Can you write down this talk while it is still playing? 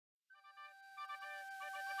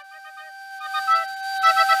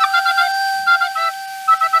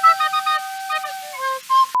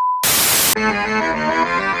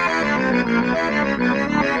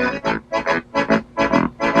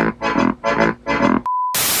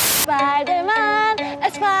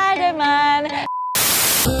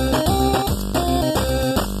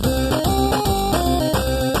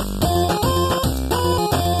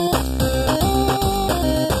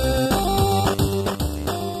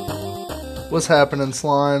What's happening,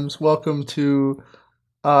 slimes? Welcome to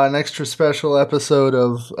an extra special episode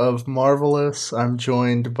of Marvelous. I'm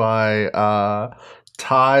joined by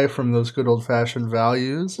Ty from Those Good Old Fashioned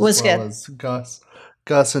Values, What's good? As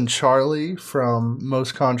Gus and Charlie from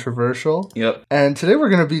Most Controversial. Yep. And today we're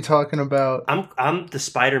going to be talking about I'm the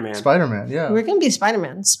Spider-Man. Spider-Man. Yeah, We're gonna be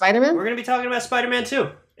Spider-Man. Spider-Man? We're gonna be talking about Spider-Man too.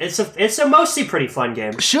 It's a mostly pretty fun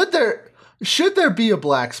game. Should there be a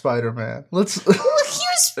black Spider-Man? Let's. Well,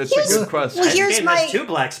 That's a good question. Well, The here's game my. has two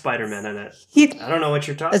black Spider-Men in it. I don't know what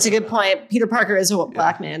you're talking. That's a good point. Peter Parker is a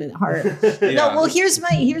black man at heart. Yeah. No, well, here's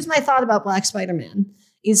my thought about Black Spider-Man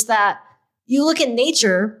is that you look at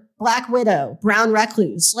nature, Black Widow, Brown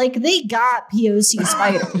Recluse, like they got POC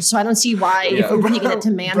spiders, so I don't see why if we're taking it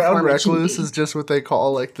to man Brown form, Recluse is just what they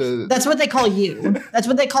call like the. That's what they call you. That's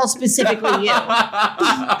what they call specifically you.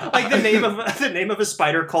 Like the name of a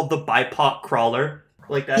spider called the BIPOC crawler.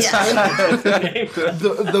 Like that's the name.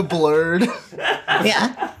 the blurred.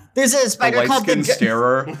 Yeah. There's a spider called the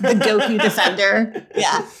Starer. the Goku Defender.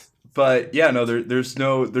 Yeah. But yeah, no, there's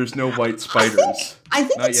no white spiders. I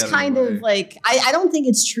think Not it's yet, kind anyway. of like, I don't think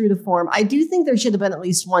it's true to form. I do think there should have been at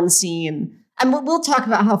least one scene, and we'll talk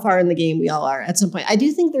about how far in the game we all are at some point. I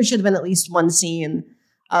do think there should have been at least one scene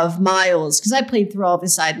of Miles, because I played through all of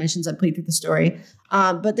his side missions, I played through the story,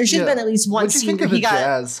 but there should have been at least one What'd you scene think where of the he got...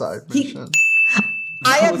 jazz side mission?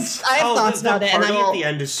 I have thoughts about it, and I party will... at the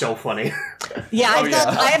end is so funny. Yeah,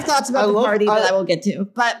 I have thoughts about the party that I will get to.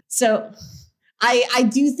 But so I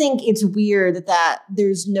do think it's weird that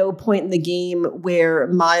there's no point in the game where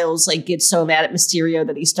Miles like gets so mad at Mysterio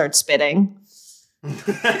that he starts spitting.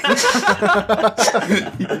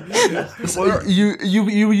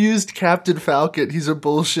 You used Captain Falcon. He's a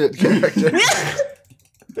bullshit character.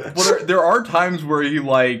 Well, there are times where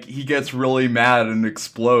he gets really mad and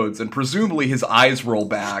explodes, and presumably his eyes roll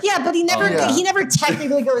back. Yeah, but he never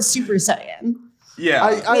technically goes Super Saiyan. Yeah.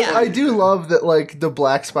 I do love that like the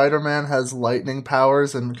Black Spider-Man has lightning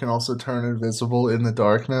powers and can also turn invisible in the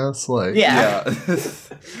darkness. Like Yeah.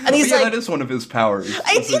 And he's that is one of his powers.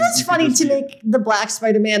 I think it's funny to make the Black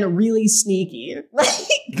Spider-Man really sneaky.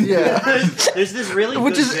 Yeah. There's this really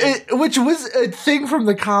which was a thing from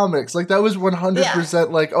the comics. Like that was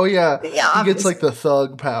 100% like, oh yeah, he gets like the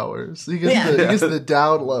thug powers. He gets the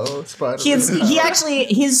down low Spider-Man. He actually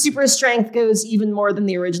his super strength goes even more than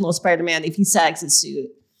the original Spider-Man if he sags his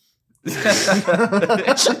suit. Yeah,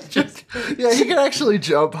 he can actually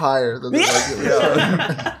jump higher than the regular.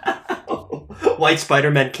 Yeah. White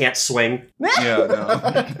Spider-Man can't swing. Yeah,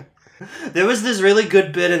 no. There was this really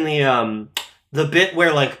good bit in the bit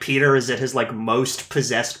where like Peter is at his like most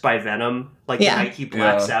possessed by Venom, like the night he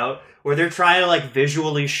blacks out, where they're trying to like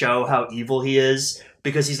visually show how evil he is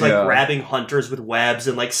because he's like grabbing hunters with webs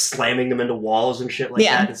and like slamming them into walls and shit like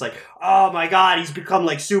that. It's like, oh my god, he's become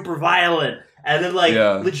like super violent. And then like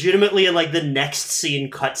legitimately in like the next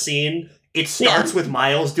cutscene, it starts with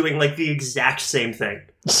Miles doing like the exact same thing.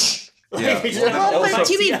 Yeah. But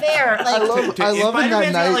to be fair, like I love in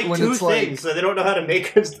that night like when two it's things, like so they don't know how to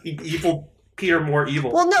make evil Peter more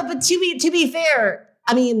evil. well, no, but to be fair,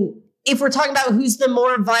 I mean, if we're talking about who's the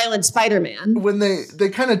more violent Spider-Man, when they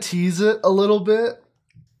kind of tease it a little bit,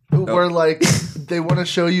 where like they want to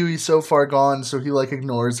show you he's so far gone, so he like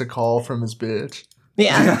ignores a call from his bitch.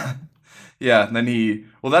 yeah. Yeah, and then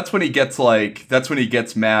that's when he gets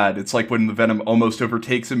mad. It's like when the Venom almost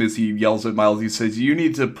overtakes him as he yells at Miles, he says, "You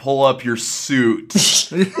need to pull up your suit."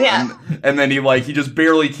 Yeah. And then he just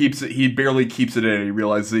barely keeps it in, and he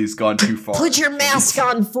realizes he's gone too far. Put your mask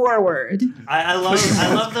on forward. I love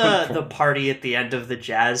the party at the end of the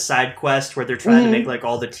jazz side quest where they're trying to make like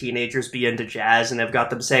all the teenagers be into jazz, and they've got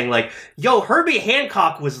them saying like, "Yo, Herbie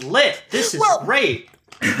Hancock was lit. This is great."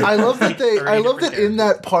 I love that in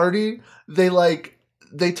that party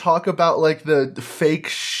they talk about like the fake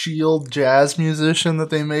Shield jazz musician that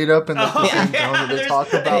they made up in the fucking town. They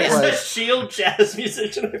talk about like Shield jazz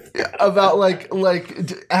musician about like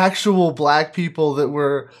actual black people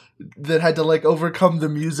that had to like overcome the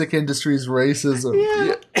music industry's racism.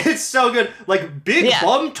 Yeah. It's so good. Like Big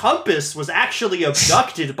Bum Tumpus was actually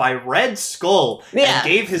abducted by Red Skull and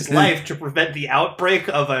gave his life to prevent the outbreak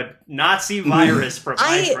of a Nazi virus from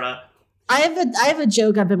Hydra. I have a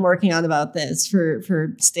joke I've been working on about this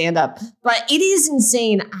for stand-up, but it is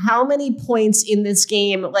insane how many points in this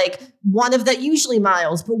game, like one of them, usually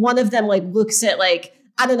Miles, but one of them like looks at like,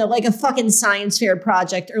 I don't know, like a fucking science fair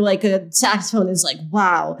project or like a saxophone is like,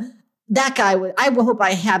 wow, that guy I hope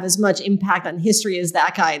I have as much impact on history as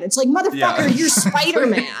that guy. And it's like, motherfucker, you're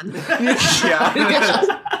Spider-Man.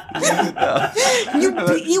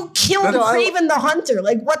 You killed Craven the Hunter.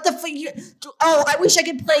 Like, what the fuck? I wish I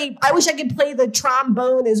could play the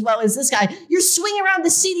trombone as well as this guy. You're swinging around the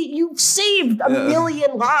city. You saved a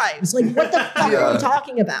million lives. Like, what the fuck are you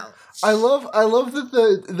talking about? I love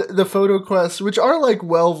that the photo quests, which are like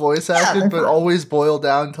well voice acted, but always boil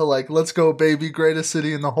down to like, let's go, baby, greatest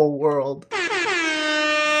city in the whole world.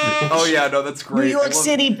 Oh yeah, no, that's great. New York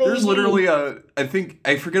City, baby. There's literally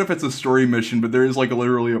I forget if it's a story mission, but there is like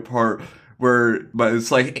literally a part but it's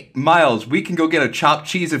like, Miles, we can go get a chopped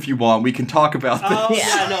cheese if you want. We can talk about this. Oh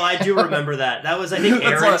yeah, no, I do remember that. That was, I think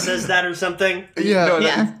Aaron says that or something.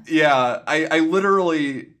 Yeah, I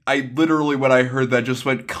literally when I heard that just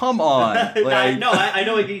went, come on. I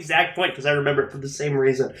know the exact point because I remember it for the same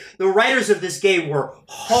reason. The writers of this game were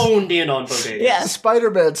honed in on bodega. Yeah,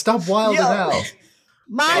 Spider-Man, stop wilding out.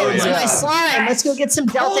 Miles, my slime. Let's go get some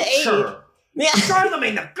Delta 8. Yeah,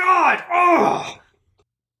 Charlemagne the God. Oh.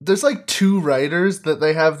 There's like 2 writers that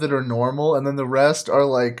they have that are normal, and then the rest are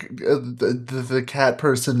like the cat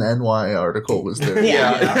person NY article was there.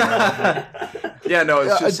 Yeah, no,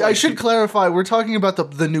 it's just I should clarify, we're talking about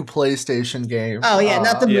the new PlayStation game. Oh yeah,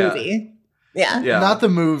 not the movie. Yeah. Not the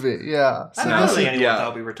movie. Yeah. So I don't think anyone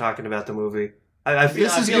thought we were talking about the movie. I feel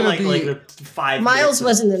like the 5 Miles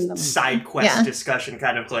wasn't in the side quest discussion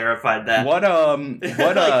kind of clarified that. What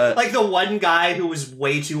like the one guy who was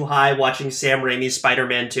way too high watching Sam Raimi's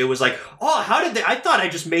Spider-Man 2 was like, "Oh, how did they? I thought I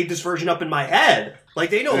just made this version up in my head. Like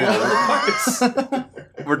they know all the parts."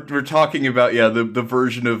 We're talking about the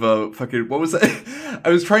version of fucking, what was that? I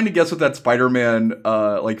was trying to guess what that Spider-Man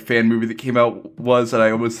like fan movie that came out was, and I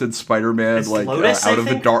almost said Spider-Man like Lotus, Out of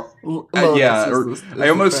the Dark. I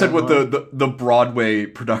almost said what the Broadway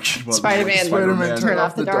production was. Spider-Man Turn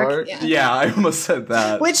Off the Dark. Yeah, I almost said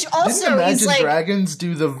that. Which also is like Dragons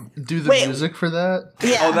do the music for that.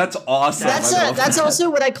 Yeah. Oh, that's awesome. That's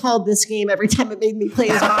also what I called this game every time it made me play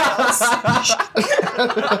as Miles.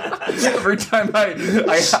 Every time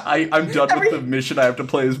I'm done with the mission, I have to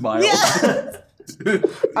play as Miles. Yeah.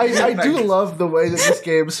 I do love the way that this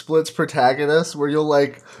game splits protagonists, where you'll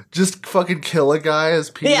like just fucking kill a guy as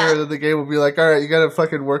Peter, and then the game will be like, all right, you gotta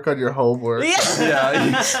fucking work on your homework.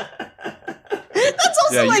 Yeah. That's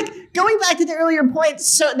also going back to the earlier point.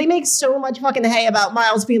 So they make so much fucking hay about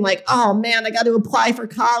Miles being like, oh man, I got to apply for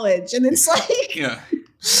college, and it's like,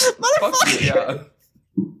 motherfucker.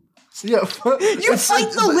 Yeah, you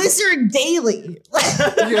fight the lizard daily.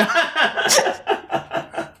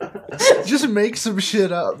 Just make some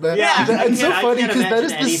shit up, man. Yeah, it's so funny because that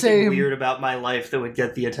is the same. Weird about my life that would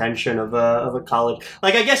get the attention of a college.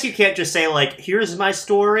 Like, I guess you can't just say like, "Here's my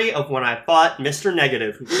story of when I fought Mr.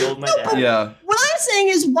 Negative who killed my dad." Yeah. What I'm saying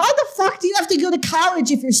is, why the fuck do you have to go to college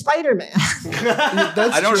if you're Spider-Man?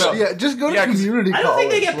 I don't know. Yeah, just go to community college. I don't think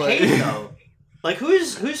they get paid though. Like,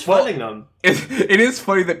 who's funding them? It is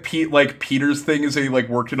funny that Peter's thing is that he like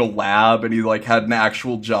worked in a lab and he like had an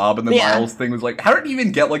actual job, and then Miles' thing was like, how did he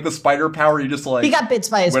even get like the spider power? He just like he got bits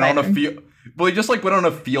by his went spider. on a field. Well, he just like went on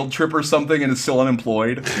a field trip or something and is still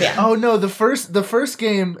unemployed. Yeah. Oh no, the first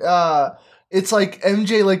game, it's like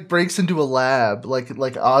MJ like breaks into a lab, like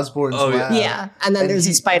Osborn's lab. Yeah, and then there's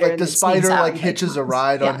a spider. Like the spider like hitches a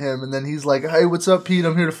ride on him, and then he's like, "Hey, what's up, Pete?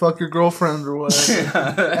 I'm here to fuck your girlfriend or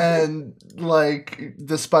whatever." And like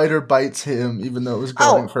the spider bites him, even though it was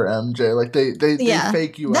going for MJ. Like they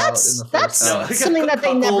fake you out in the first. That's something that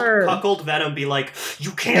they never. Cuckold Venom be like,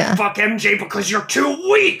 "You can't fuck MJ because you're too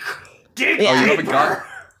weak." Dig deeper.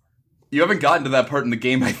 You haven't gotten to that part in the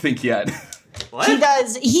game, I think, yet. What? Venom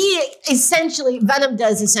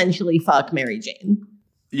does essentially fuck Mary Jane.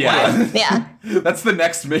 Yeah. What? Yeah. That's the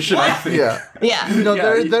next mission, I think. Yeah. No,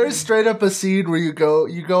 there is straight up a scene where you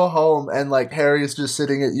go home and like Harry is just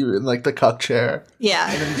sitting at you in like the cuck chair.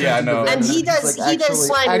 Yeah. And he does slime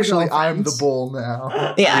your actually, girlfriend. I'm the bull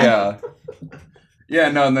now. Yeah. Yeah,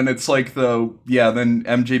 and then it's like then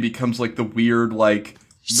MJ becomes like the weird like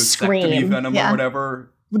vasectomy Venom or whatever.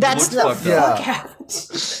 That's the fuck happened.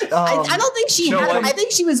 I don't think she had him. I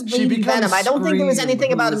think she was Lady Venom. I don't think there was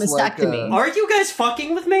anything about a mastectomy. Are you guys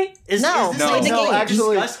fucking with me? Is this like the game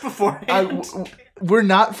actually, discussed beforehand? We're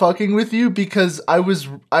not fucking with you because I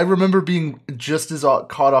remember being just as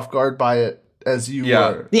caught off guard by it as you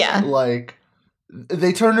were. Yeah. Like,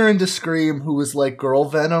 they turned her into Scream, who was like Girl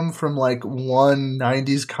Venom from like one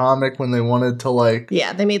 90s comic when they wanted to like...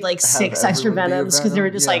 Yeah, they made like 6 extra Venoms because they were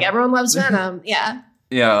just like, everyone loves Venom. Yeah.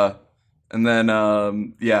 Yeah, and then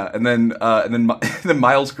then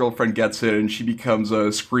Miles' girlfriend gets it, and she becomes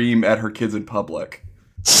a Scream at her kids in public.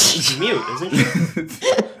 She's mute, isn't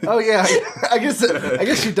she? Oh yeah, I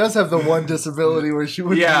guess she does have the one disability where she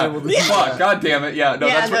wouldn't be able to do Fuck, that. god damn it. Yeah, no,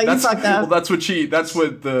 Yeah, that's you fucked up.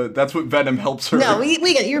 well, that's what Venom helps her. No, we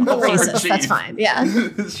get you're both Helps her racist. That's achieve. fine. Yeah.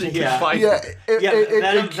 She Yeah. can fight. Yeah,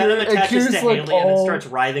 Venom attaches to like Haley and then starts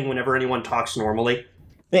writhing whenever anyone talks normally.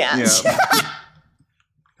 Yeah. Yeah.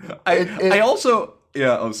 I also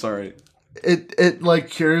oh sorry. It like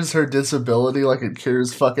cures her disability, like it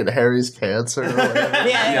cures fucking Harry's cancer or whatever.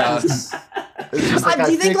 Yeah. It's just like,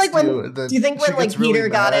 do you think like when then do you think she when like gets really Peter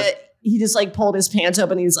got mad. it, he just like pulled his pants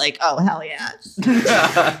open and he's like, oh hell yeah.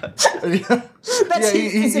 Yeah. That's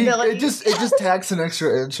his disability. it just tacks an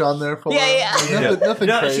extra inch on there for Yeah, her. yeah. Like, nothing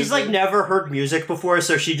No, crazy. she's like never heard music before,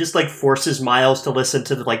 so she just like forces Miles to listen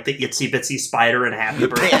to the Itsy Bitsy Spider and Happy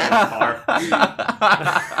Birthday in the car.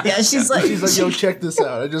 Yeah, she's like, yo, check this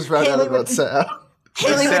out. I just found out Haley about with- Sam.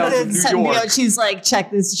 Haley Sounds with of the New York. symbiote, she's like,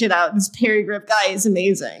 check this shit out. This Perry Grip guy is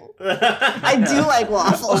amazing. I do like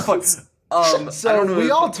waffles. Oh fuck. I don't So know we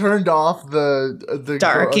if- all turned off the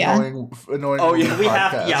Dark, yeah. annoying. Oh, yeah. we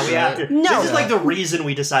have podcast, to. right? No. This is like the reason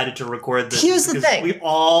we decided to record this. Here's the because thing. We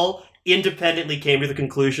all independently came to the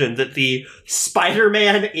conclusion that the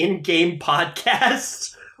Spider-Man in-game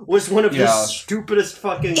podcast was one of the Yeah. stupidest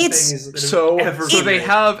fucking It's- things that So have ever so been they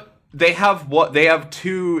have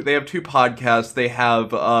two podcasts. They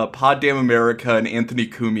have Pod Damn America and Anthony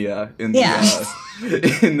Cumia in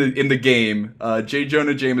the in the game. J.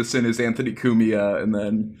 Jonah Jameson is Anthony Cumia, and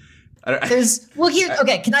then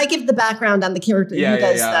Okay, can I give the background on the character who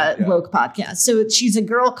does that woke podcast? So she's a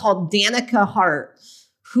girl called Danica Hart,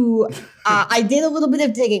 who I did a little bit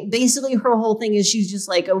of digging. Basically, her whole thing is she's just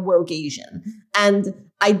like a woke Asian. And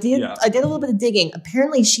I did a little bit of digging.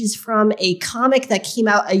 Apparently, she's from a comic that came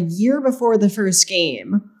out a year before the first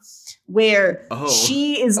game, where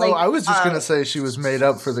she is like. I was just gonna say she was made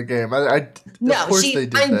up for the game. Of course they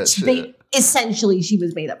did that shit. Essentially, she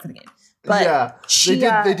was made up for the game. But yeah, she,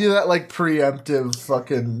 they do that like preemptive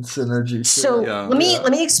fucking synergy shit. So let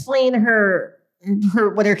me explain her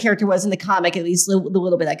what her character was in the comic, at least the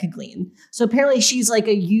little bit I could glean. So apparently she's like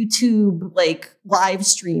a YouTube like live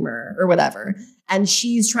streamer or whatever, and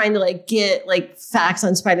she's trying to like get like facts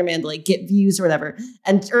on Spider-Man to like get views or whatever,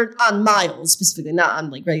 or on Miles specifically, not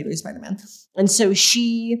on like regular Spider-Man. And so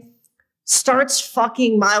she starts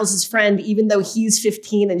fucking Miles's friend, even though he's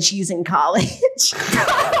 15 and she's in college.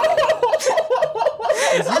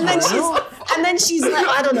 And then she's like,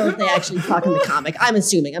 I don't know if they actually fuck in the comic. I'm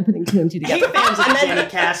assuming. I'm putting two and two Hey, together. fans of the Danny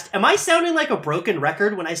Cast, am I sounding like a broken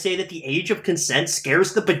record when I say that the age of consent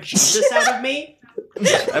scares the bejesus out of me?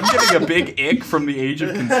 I'm getting a big ick from the age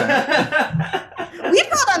of consent. We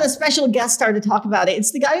brought on a special guest star to talk about it.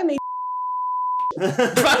 It's the guy who made.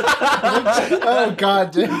 Oh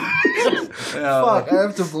god, dude. Fuck, I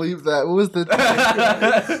have to believe that. What was the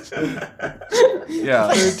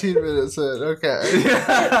Yeah. 13 minutes in. Okay.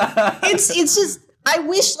 It's just I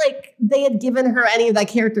wish like they had given her any of that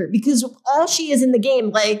character, because all she is in the game,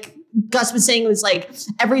 like Gus was saying, was like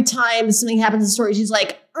every time something happens in the story, she's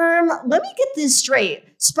like, let me get this straight.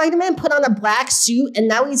 Spider-Man put on a black suit and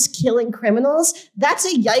now he's killing criminals. That's a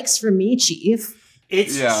yikes for me, Chief.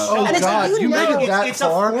 It's Oh and it's god, like, you made it that it's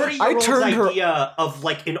far. a 40-year-old's idea of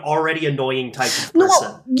like an already annoying type of person.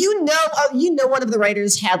 No, you know, one of the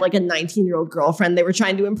writers had like a 19-year-old girlfriend they were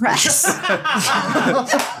trying to impress.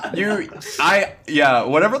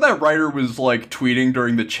 Whatever that writer was like tweeting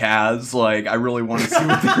during the Chaz, like I really want to see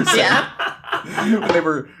what they were saying.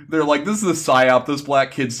 Yeah. They're like, this is a psyop. Those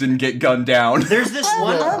black kids didn't get gunned down. There's this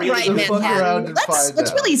one really right, fuck around Manhattan. and Let's find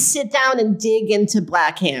out. really sit down and dig into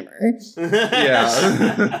Black Hammer.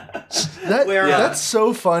 Yeah. That's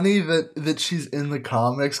so funny that she's in the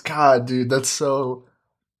comics. God, dude, that's so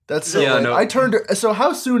lame. no. I turned her. So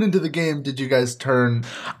how soon into the game did you guys turn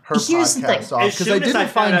her Here's the thing. podcast off? As Because soon I as didn't found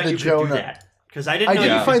find out the you could do Jonah. that. Because I didn't I know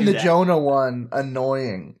didn't you find could the do that. Jonah one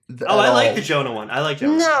annoying. Oh, I like the Jonah one. I like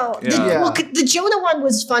Jonah. No, Yeah. the Jonah one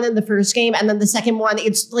was fun in the first game, and then the second one,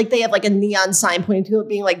 it's like they have like a neon sign pointing to it,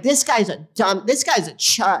 being like, "This guy's a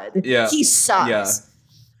chud. Yeah. He sucks." Yeah.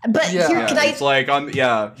 But Yeah. here, Yeah, can I? it's like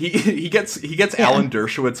he gets Alan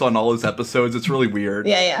Dershowitz on all his episodes. It's really weird.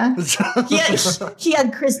 Yeah. He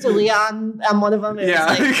had Chris D'Elia on one of them. Yeah,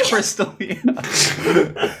 Like, Crystal. Yeah.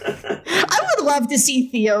 I would love to see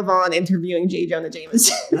Theo Vaughn interviewing J. Jonah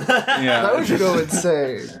Jameson. That would go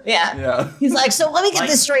insane. Yeah. He's like, so let me get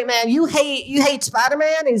this straight, man. You hate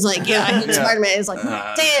Spider-Man? He's like, yeah, I hate Spider-Man. He's like,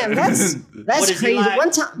 damn, What that's is he crazy. like?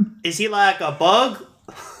 One time, Is he like a bug?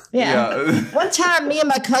 one time, me and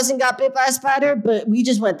my cousin got bit by a spider, but we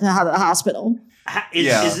just went to the hospital.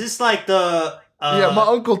 Is this like the? My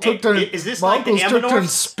uncle took turn. Is this my like the uncles took turn Aminorphs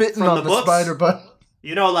spitting from on the the books? spider butt.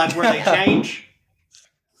 You know, like where they change.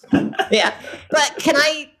 Yeah. But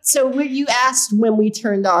you asked when we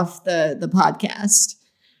turned off the podcast.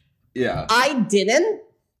 Yeah. I didn't,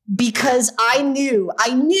 because I knew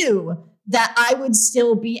that I would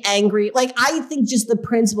still be angry. Like, I think just the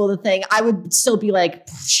principle of the thing, I would still be like,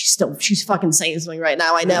 she's fucking saying something right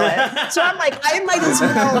now. I know it. So I'm like, I might as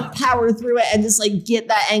well power through it and just like get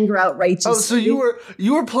that anger out righteously. Oh, so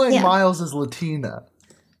you were playing Miles as Latina.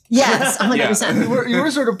 Yes, 100%. You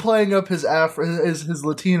were sort of playing up his his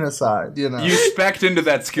Latina side, you know. You spec'd into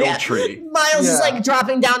that skill tree. Miles is like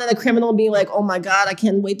dropping down at a criminal and being like, oh my god, I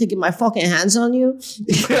can't wait to get my fucking hands on you.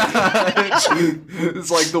 It's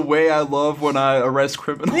like the way I love when I arrest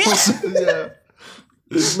criminals. Yeah.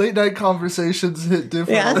 Late night conversations hit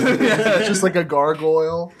differently. Yeah. Just like a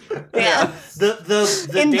gargoyle. Yeah. The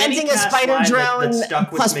inventing a spider drone that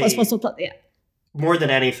stuck with plus, me. plus, yeah. More than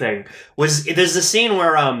anything was there's a scene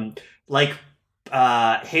where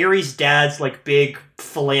Harry's dad's like big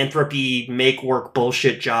philanthropy make work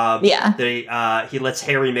bullshit job that he lets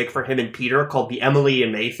Harry make for him and Peter, called the Emily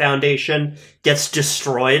and May Foundation, gets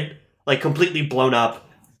destroyed, like completely blown up.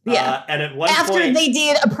 Yeah. And at one after point, they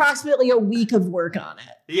did approximately a week of work on it.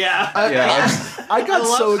 Yeah. I got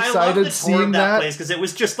so excited seeing that place because it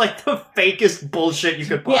was just like the fakest bullshit you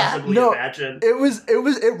could possibly imagine.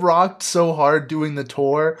 It rocked so hard doing the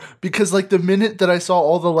tour, because like the minute that I saw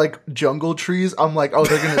all the like jungle trees, I'm like, oh,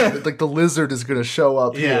 they're gonna like the lizard is gonna show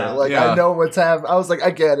up here. Like I know what's happening. I was like, I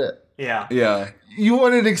get it. Yeah. Yeah. You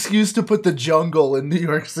want an excuse to put the jungle in New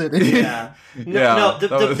York City. Yeah.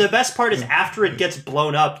 The best part is after it gets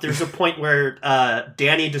blown up, there's a point where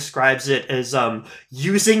Danny describes it as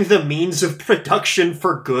using the means of production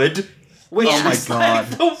for good. Which is like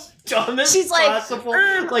the dumbest possible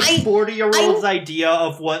 40-year-old's idea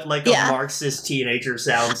of what like a Marxist teenager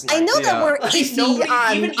sounds like. I know that we're iffy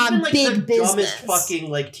on like, big the business. Dumbest fucking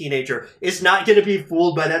like teenager is not going to be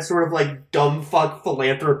fooled by that sort of like dumb fuck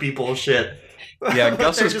philanthropy bullshit. Yeah,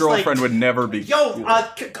 Gus's girlfriend would never be.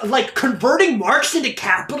 Like converting Marx into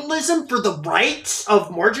capitalism for the rights of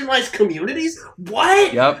marginalized communities?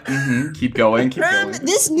 What? Yep. Mm-hmm. Keep going.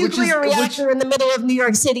 This nuclear reactor in the middle of New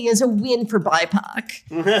York City is a win for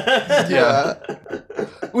BIPOC. Yeah.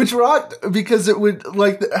 Which rocked, because it would,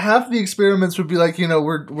 like, half the experiments would be like, you know,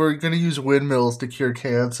 we're going to use windmills to cure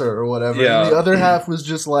cancer or whatever. Yeah. And the other half was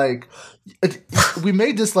just like, we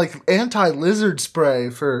made this like anti-lizard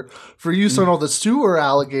spray for use on all the sewer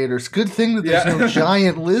alligators. Good thing that there's no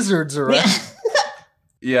giant lizards around.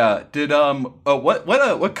 Yeah. Did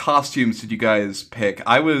what costumes did you guys pick?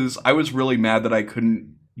 I was really mad that I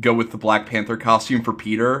couldn't go with the Black Panther costume for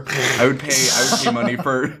Peter. I would pay money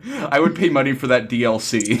for that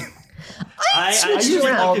DLC. I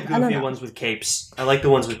usually like the goofy ones with capes. I like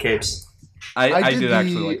the ones with capes. I did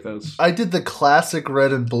actually like those. I did the classic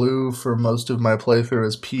red and blue for most of my playthrough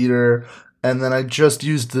as Peter, and then I just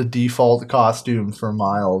used the default costume for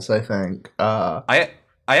Miles, I think. I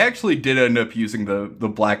actually did end up using the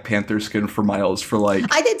Black Panther skin for Miles for like...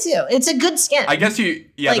 I did too. It's a good skin. I guess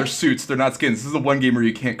they're suits, they're not skins. This is the one game where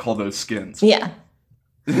you can't call those skins. Yeah.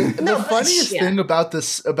 The funniest thing about the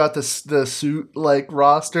suit like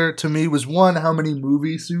roster to me was, one, how many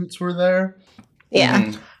movie suits were there. Yeah.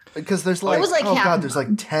 Mm-hmm. Because there's there's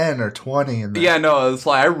like 10 or 20 in there. Yeah, no, it's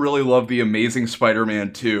like I really love the Amazing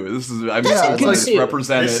Spider-Man 2. This is it's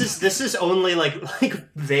represented. This is only like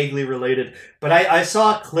vaguely related, but I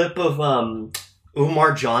saw a clip of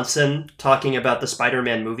Umar Johnson talking about the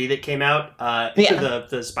Spider-Man movie that came out,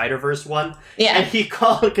 the Spider-Verse one. Yeah, and he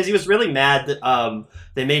called because he was really mad that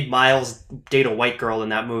they made Miles date a white girl in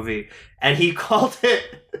that movie, and he called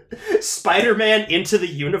it Spider-Man Into the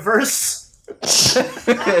Universe. You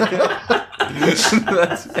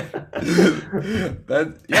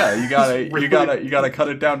gotta cut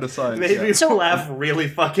it down to size. Made me laugh really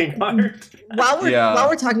fucking hard. While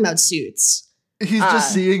we're talking about suits, he's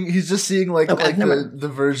just seeing like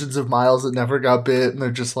the versions of Miles that never got bit, and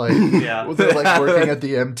they're just like they're like working at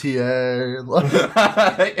the MTA.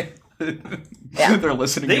 They're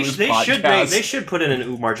listening to his podcast. They should put in an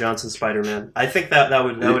Umar Johnson Spider-Man. I think that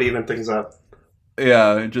would even things up.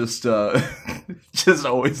 Yeah, just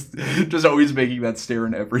always making that stare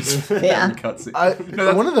in every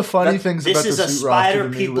cutscene. One of the funny things about the suit roster to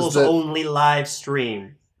me was that this is a Spider People's only live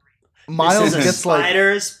stream. Miles gets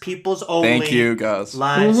Spiders People's only. Thank you, Gus.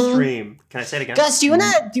 Live stream. Can I say it again? Gus, do you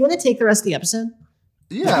wanna take the rest of the episode?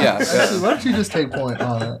 Yeah. Actually, why don't you just take point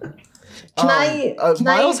on it?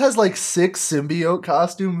 Miles has like 6 symbiote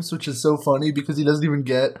costumes, which is so funny because he doesn't even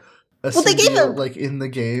get they gave him like in the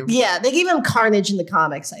game. Yeah, they gave him Carnage in the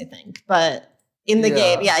comics, I think, but in the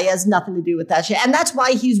game, he has nothing to do with that shit, and that's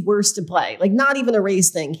why he's worse to play. Like, not even a race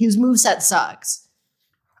thing. His moveset sucks.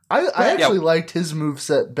 I actually liked his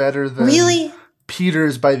moveset better than Really?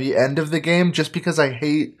 Peter's by the end of the game, just because I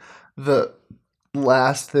hate the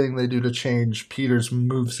last thing they do to change Peter's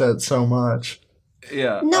moveset so much.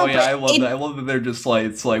 Yeah. No, I love that. I love that they're just like,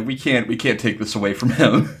 it's like we can't take this away from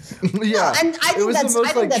him. Yeah. And I think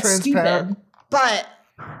that's stupid. But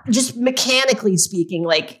just mechanically speaking,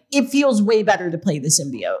 like, it feels way better to play the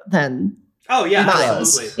symbiote than Miles.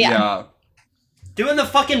 Absolutely. Yeah. Doing the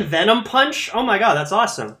fucking Venom punch? Oh my god, that's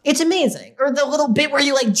awesome. It's amazing. Or the little bit where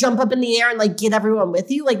you, like, jump up in the air and, like, get everyone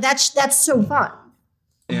with you. Like, that's so fun.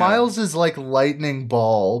 Yeah. Miles's, like, lightning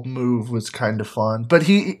ball move was kind of fun. But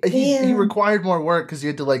he required more work because you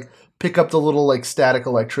had to, like, pick up the little, like, static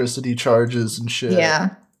electricity charges and shit.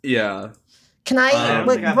 Yeah. Yeah. Can I,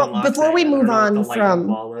 before we move on from...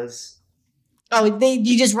 you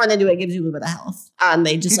just run into it, gives you a little bit of health. And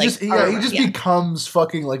they just, he becomes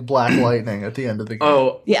fucking, like, Black Lightning at the end of the game.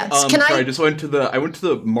 Oh, yes. I just went to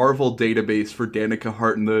the Marvel database for Danica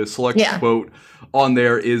Hart, and the select quote on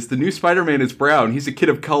there is, "The new Spider-Man is brown. He's a kid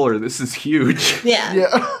of color. This is huge." Yeah.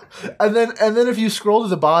 Yeah. And then if you scroll to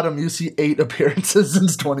the bottom, you see 8 appearances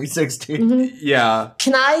since 2016. Mm-hmm. Yeah.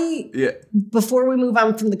 Can I, before we move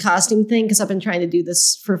on from the costume thing, because I've been trying to do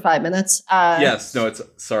this for 5 minutes. Yes. No,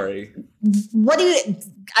 sorry. What do you,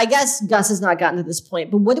 I guess Gus has not gotten to this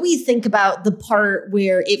point, but what do we think about the part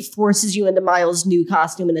where it forces you into Miles' new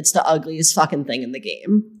costume and it's the ugliest fucking thing in the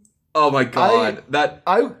game? Oh my god,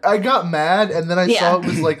 I got mad, and then I saw it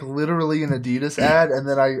was like literally an Adidas ad, and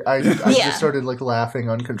then I just started like laughing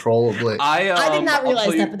uncontrollably. I did not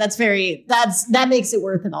realize that, but that makes it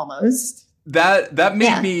worth it almost. That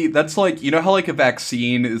made me. That's like, you know how like a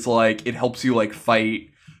vaccine is like, it helps you like fight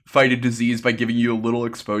a disease by giving you a little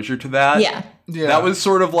exposure to that. Yeah. That was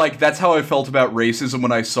sort of like, that's how I felt about racism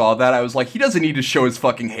when I saw that. I was like, he doesn't need to show his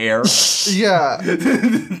fucking hair. Yeah.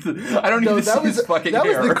 I don't need to see his fucking hair.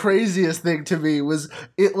 That was the craziest thing to me, was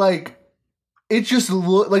it like, it just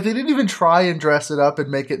looked like they didn't even try and dress it up and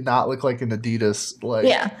make it not look like an Adidas, like.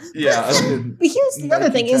 Yeah. But here's the other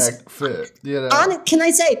thing is, fit, you know? Can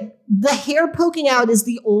I say, the hair poking out is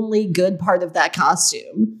the only good part of that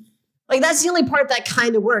costume. Like, that's the only part that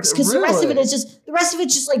kind of works, because the rest of it's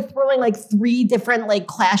just like throwing like 3 different like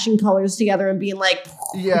clashing colors together and being like,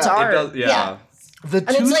 it's art. The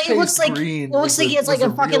toothpaste green. It looks like he has like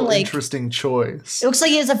a fucking like interesting choice. It looks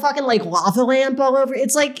like he has a fucking like lava lamp all over.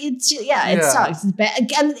 It's like it sucks. It's bad.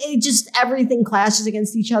 Again, it just, everything clashes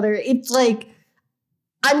against each other. It's like,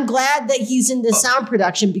 I'm glad that he's into sound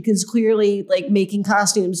production, because clearly like making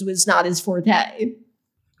costumes was not his forte.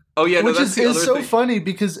 Oh yeah, which is so funny,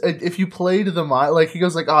 because if you played the like, he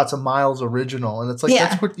goes like, "Oh, it's a Miles original," and it's like,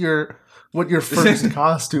 that's what your first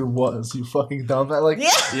costume was. You fucking dumb. That like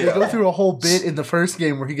they go through a whole bit in the first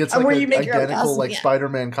game where he gets like an identical like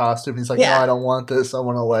Spider-Man costume. He's like, "No, I don't want this. I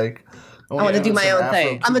want to do my own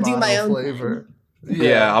thing. I'm gonna do my own flavor."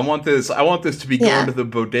 Yeah, I want this to be going to the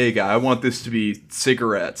bodega. I want this to be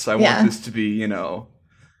cigarettes. I want this to be, you know,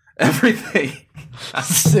 everything.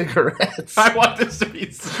 Cigarettes. I want this to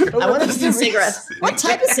be cigarettes. I want this to be cigarettes. What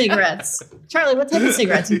type of cigarettes? Charlie, what type of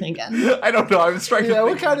cigarettes are you thinking? I don't know. I was trying to think.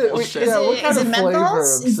 What kind of is it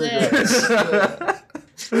menthols? Is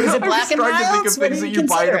it black and milds? I was trying to think of things that you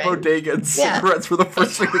buy at a bodega, and cigarettes were the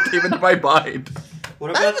first thing that came into my mind. What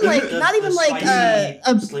about not even like a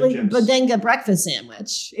bodega breakfast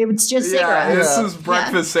sandwich. It's just cigarettes. Yeah, this is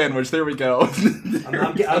breakfast sandwich. There we go.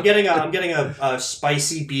 I'm getting a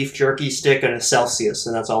spicy beef jerky stick and a Celsius,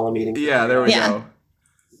 and that's all I'm eating. Yeah, there we go.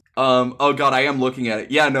 Oh god, I am looking at it.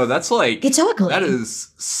 Yeah, no, that's like, it's ugly. That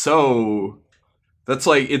is so. That's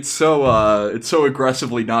like, it's so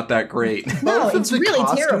aggressively not that great. No, it's really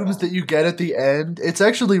terrible. Costumes that you get at the end, it's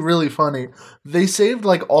actually really funny. They saved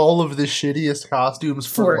like all of the shittiest costumes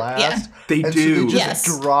for last. Yeah. They do. So they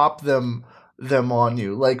just drop them on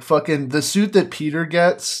you. Like fucking the suit that Peter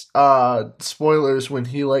gets, spoilers, when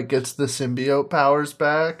he like gets the symbiote powers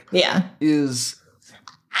back. Yeah.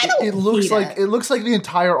 It looks like the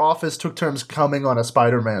entire office took turns coming on a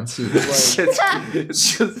Spider-Man suit. Like,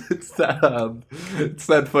 it's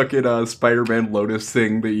that fucking Spider-Man Lotus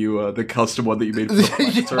thing that you the custom one that you made for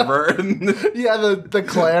the server. the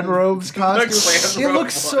clan robes costume. It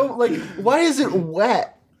looks so like, why is it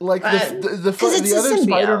wet? Like the other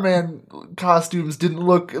Spider-Man costumes didn't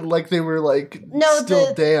look like they were like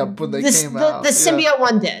still damp when they came out. The symbiote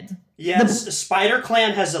one did. Yeah, Spider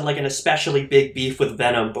Clan has an especially big beef with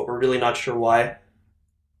Venom, but we're really not sure why.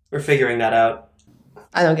 We're figuring that out.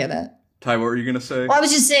 I don't get it. Ty, what were you gonna say? Well, I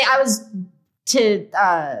was just saying, to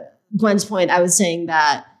Gwen's point, I was saying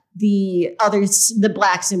that the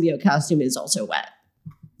black symbiote costume is also wet.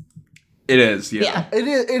 It is, Yeah. It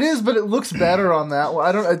is, but it looks better on that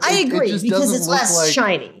one. I agree, it just because doesn't it's look less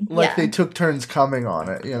shiny. Like they took turns coming on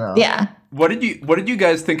it, you know. Yeah. What did you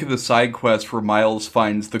guys think of the side quest where Miles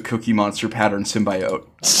finds the Cookie Monster pattern symbiote?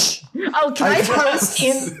 Oh, can I post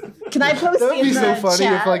in That would be so funny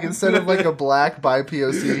chat? if, like, instead of like a black bi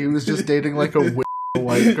POC, he was just dating like a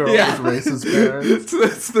white girl with racist parents.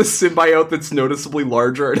 It's the symbiote that's noticeably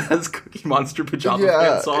larger and has Cookie Monster pajama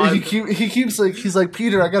pants on. He keeps like, he's like,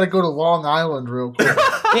 Peter, I gotta go to Long Island real quick.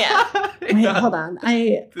 Yeah. Wait, hold on.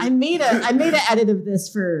 I made an edit of this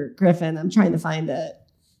for Griffin. I'm trying to find it.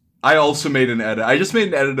 I also made an edit. I just made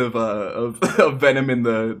an edit of Venom in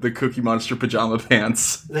the Cookie Monster pajama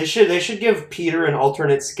pants. They should give Peter an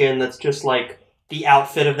alternate skin that's just like the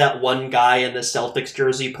outfit of that one guy in the Celtics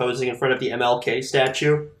jersey posing in front of the MLK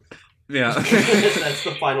statue. Yeah. That's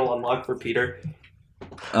the final unlock for Peter.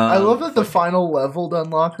 I love that the final level to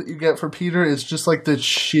unlock that you get for Peter is just like the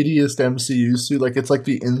shittiest MCU suit. Like it's like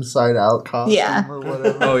the Inside Out costume or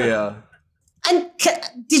whatever. Oh yeah. And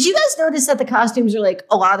did you guys notice that the costumes are like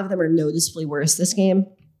a lot of them are noticeably worse this game?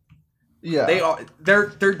 Yeah, They are.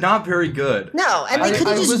 They're not very good. No, and they could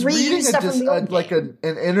have just reused stuff from the old game.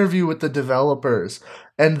 an interview with the developers,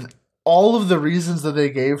 and all of the reasons that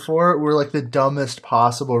they gave for it were like the dumbest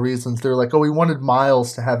possible reasons. They're like, oh, we wanted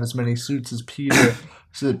Miles to have as many suits as Peter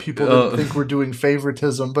so that people didn't think we're doing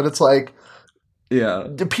favoritism. But it's like, Yeah.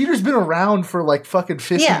 Peter's been around for like fucking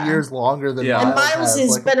 50 years longer than Miles And Miles has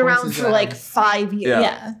Like, been of course around he's for gonna like have- 5 years.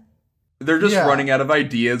 Yeah. They're just Yeah. running out of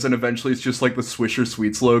ideas, and eventually it's just like the Swisher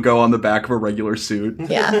Sweets logo on the back of a regular suit.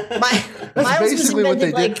 Yeah. That's Miles was basically what they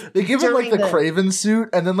invented, did. like, They give him like during the Craven suit,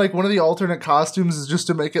 and then like one of the alternate costumes is just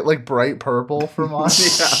to make it like bright purple for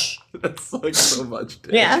Miles. Yeah, that's like so much.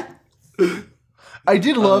 Dude. Yeah. I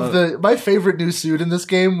did love my favorite new suit in this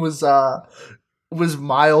game was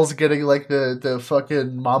Miles getting like the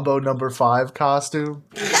fucking Mambo No. 5 costume.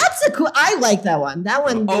 That's a cool. I like that one. That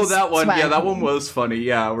one. Oh, was that one. Yeah, that swaggy. one was funny.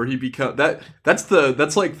 Yeah, where he become that. That's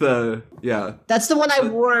like the yeah. That's the one I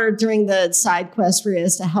wore during the side quest where he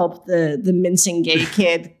has to help the mincing gay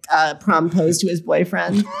kid propose to his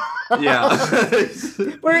boyfriend. Yeah.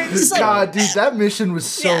 Where it's just like, God, dude, that mission was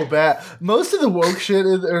so bad. Most of the woke shit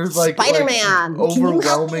is like Spider-Man, like, can you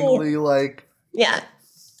help me? overwhelmingly like yeah.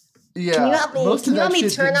 yeah. Can you help me? Most Can of you that help me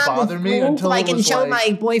shit turn didn't on bother the me phone until so I it can was show like,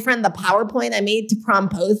 my boyfriend the PowerPoint I made to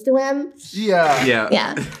propose to him? yeah. Yeah.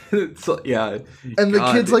 Yeah. So, yeah. And the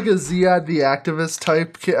God. kid's like a Ziad the activist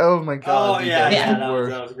type kid. Oh my god. Oh dude, yeah, that was the that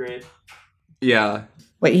worst. was great. Yeah.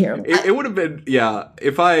 Wait here. It would have been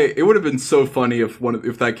it would have been so funny if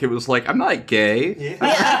that kid was like, I'm not gay. Yeah.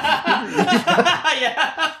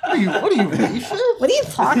 Yeah. What are you racist? What are you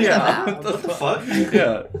talking Yeah. about? What the fuck?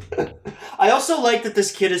 Yeah. I also like that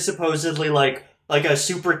this kid is supposedly like a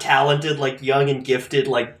super talented, like young and gifted,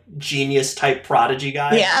 like genius type prodigy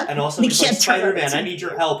guy. Yeah. And also He he's like, can't turn Spider-Man, it. I need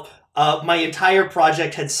your help. My entire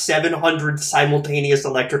project had 700 simultaneous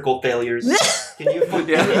electrical failures. Can you help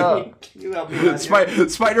me out here?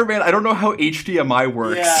 Spider-Man, I don't know how HDMI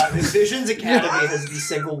works. Yeah, Visions Academy has the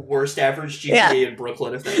single worst average GPA Yeah. in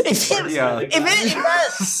Brooklyn. If that's Yeah. If it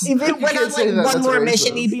went can't on say like that, one that's more racist.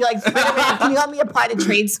 mission, he'd be like, Spider-Man, can you help me apply to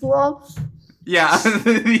trade school? Yeah.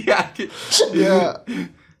 Yeah. Yeah.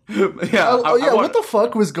 Yeah. What the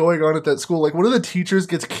fuck was going on at that school? Like, one of the teachers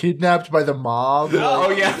gets kidnapped by the mob. Oh,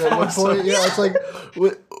 like, yeah, At that one was point, yeah, it's like,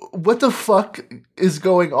 what the fuck is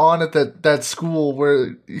going on at that school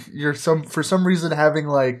where you're for some reason having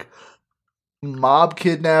like mob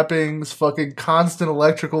kidnappings, fucking constant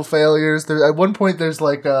electrical failures. There at one point there's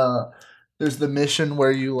like there's the mission where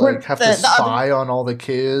you like Where have the to other- spy on all the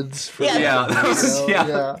kids. For, Yeah. Yeah, that was, you know,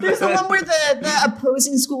 yeah. There's the one where the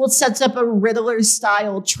opposing school sets up a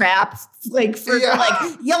Riddler-style trap, like, for Yeah.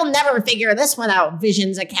 like, you'll never figure this one out,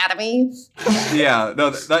 Visions Academy. Yeah, no,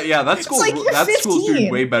 that school like you're that school's 15.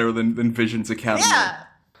 doing way better than Visions Academy. Yeah.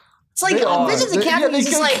 It's like They are. Visions They- Academy yeah, is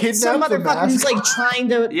they just like some kidnap the motherfucker who's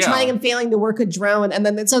like Yeah. trying and failing to work a drone, and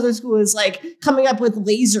then this other school is like coming up with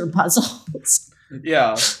laser puzzles.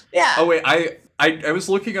 Yeah. Yeah. Oh wait, I was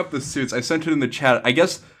looking up the suits. I sent it in the chat. I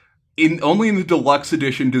guess only in the deluxe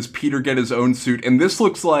edition does Peter get his own suit, and this is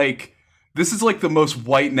like the most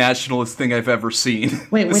white nationalist thing I've ever seen.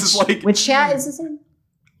 Wait, this which chat is this in?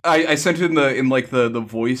 I sent it in the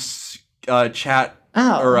voice chat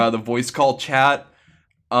Oh. or the voice call chat.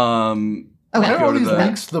 Okay. Why are Go all to these the-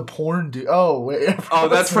 links to the porn dude? Oh wait. Oh,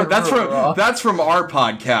 that's from our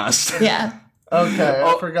podcast. Yeah. Okay,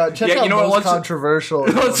 I forgot. Check yeah, out you know what, most let's- controversial.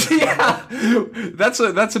 Yeah, that's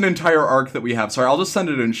an entire arc that we have. Sorry, I'll just send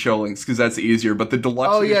it in show links because that's easier. But the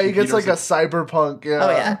deluxe. Oh yeah, he edition, gets like a Peter's cyberpunk. Yeah. Oh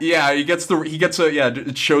yeah. Yeah,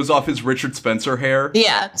 it shows off his Richard Spencer hair.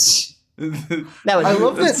 Yeah. That would I be-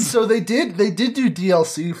 love that. So they did do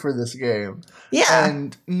DLC for this game. Yeah.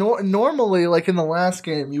 And normally, like in the last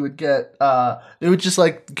game, you would get it would just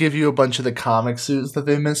like give you a bunch of the comic suits that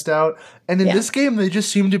they missed out. And in Yeah. this game, they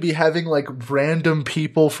just seem to be having like random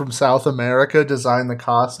people from South America design the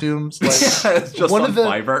costumes. Like It's just one on of the-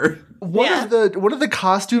 Fiverr. one of the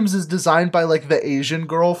costumes is designed by like the Asian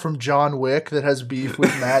girl from John Wick that has beef with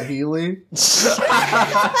Matt Healy.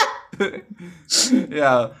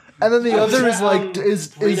 Yeah. And then the other is like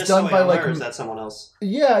is Rita done by Sawayama, like or is that someone else?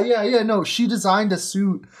 yeah. No, she designed a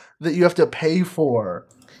suit that you have to pay for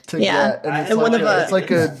to Yeah. get, and it's, And like, one of it's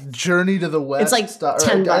like a Journey to the West. like style.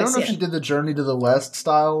 $10, I don't know if yeah. she did the Journey to the West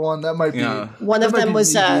style one. That might be Yeah. One of that might them be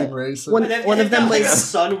was me being racist. one- And they've of them got, like was- a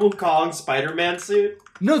Sun Wukong Spider-Man suit.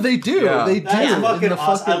 No, they do. Yeah. They do. That's In fucking the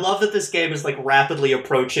awesome. I love that this game is like rapidly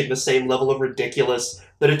approaching the same level of ridiculous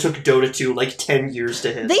that it took Dota 2 like 10 years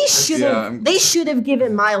to hit. They should have. Yeah. They should have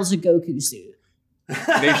given Miles a Goku suit.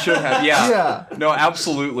 They should have. Yeah. Yeah. No,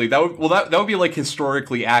 absolutely. That would be like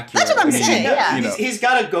historically accurate. That's what I'm I mean, saying, yeah. You know. He's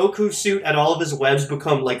got a Goku suit and all of his webs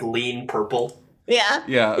become like lean purple. Yeah.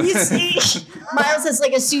 Yeah. You see, Miles has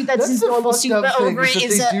like a suit that's, That's his the normal fucked suit, up but thing, over is it that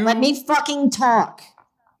is they a do- "let me fucking talk."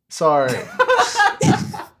 Sorry.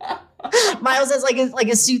 Miles has like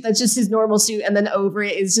a suit that's just his normal suit, and then over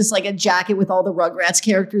it is just like a jacket with all the Rugrats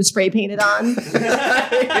characters spray painted on.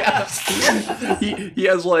 Yeah. he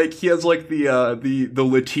has like the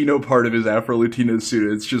Latino part of his Afro Latino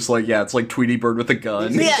suit. It's just like it's like Tweety Bird with a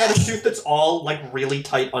gun. He's Yeah. got a suit that's all like really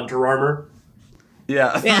tight Under Armour.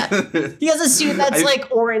 Yeah. Yeah. He has a suit that's like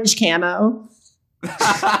orange camo.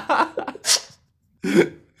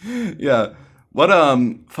 Yeah. What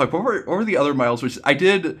were the other Miles, which I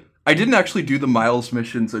didn't actually do the Miles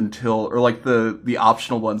missions until, or like the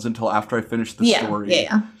optional ones until after I finished the story.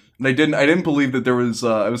 Yeah. And I didn't believe that there was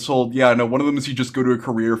I was told, no, one of them is you just go to a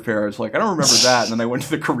career fair. I was like, I don't remember that. And then I went to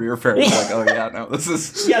the career fair and I was like, oh yeah, no, this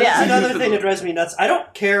is Yeah, that's Yeah. another thing that drives me nuts. I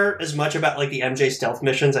don't care as much about like the MJ stealth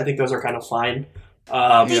missions. I think those are kind of fine.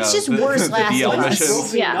 It's just worse the Last DL of Us. What missions.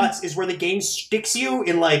 drove me Yeah. nuts is where the game sticks you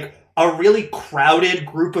in like a really crowded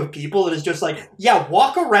group of people and is just like,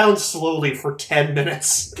 walk around slowly for 10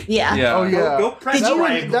 minutes. Yeah. Yeah. Oh yeah. Go press Did you-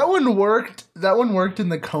 triangle. That one worked. That one worked in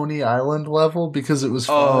the Coney Island level because it was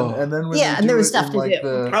fun. Oh. And then when Yeah, they and there do was it stuff in, to like, do.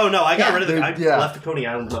 the- Oh no, I got Yeah. rid of the. I Yeah. left the Coney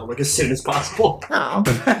Island level like as soon as possible. Oh.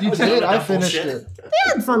 You was did. doing I that finished bullshit. it.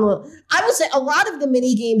 They had fun little. I will say a lot of the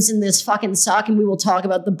mini games in this fucking suck, and we will talk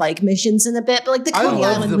about the bike missions in a bit. But like the I Coney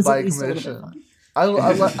love Island the was at bike least a little mission. bit fun. I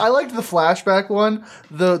liked the flashback one.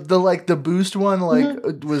 The like the boost one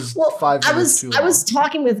was Well, 5 I minutes was too I was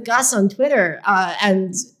talking with Gus on Twitter,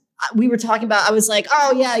 and we were talking about. I was like,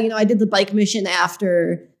 oh yeah, I did the bike mission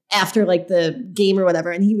after like the game or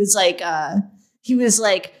whatever, and he was like,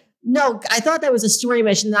 no, I thought that was a story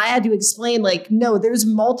mission. And I had to explain, like, no, there's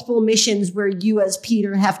multiple missions where you as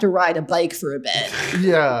Peter have to ride a bike for a bit, long.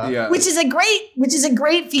 Yeah. Yeah. which is a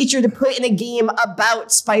great feature to put in a game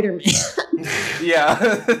about Spider-Man. Yeah.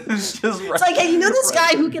 It's just It's like, hey, this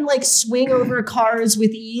guy who can like swing over cars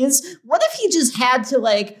with ease? What if he just had to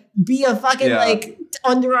like be a fucking Yeah. like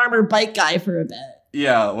Under Armour bike guy for a bit?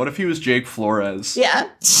 Yeah. What if he was Jake Flores? Yeah.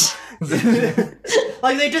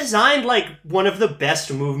 Like they designed like one of the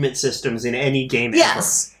best movement systems in any game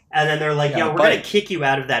Yes. ever. And then they're like, Yeah, we're but- gonna kick you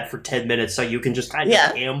out of that for 10 minutes so you can just kind of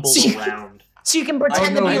Yeah. amble So you- around. So you can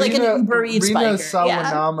pretend to be like an Uber Eats Rina biker.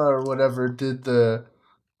 Yeah. Sawanama or whatever did the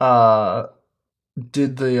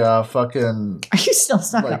fucking Are you still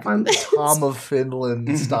stuck like up on this? Tom of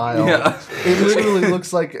Finland style. Yeah. It literally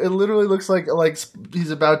looks like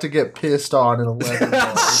he's about to get pissed on in a leather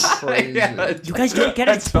ball. It's crazy. Yeah. You guys don't get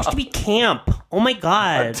it. It's supposed to be camp. Oh my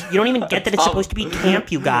god. You don't even get that it's supposed to be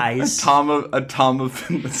camp, you A guys. Tom of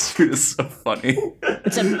Finland suit is so funny.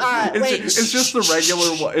 It's a wait. It's just the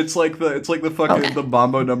regular one. It's like the fucking Okay. the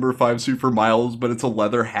Mambo number 5 suit for Miles, but it's a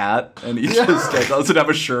leather hat and he just doesn't have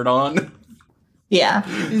a shirt on. Yeah.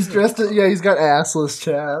 He's dressed. He's got assless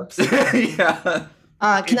chaps. Yeah.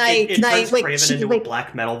 Can I turns wait? Craven into a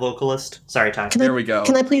black metal vocalist. Sorry, Ty. There we go.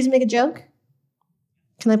 Can I please make a joke?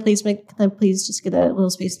 Can I please just get a little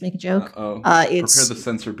space to make a joke? Oh. It's Prepare the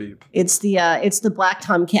censor beep. it's the black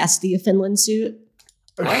Tom Cassidy of Finland suit.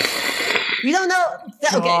 You don't know?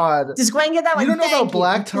 Okay. God. Just go ahead and get that one. You don't know Thank about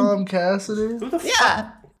Black Tom Cassidy? Who the fuck?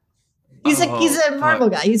 Yeah. He's a Marvel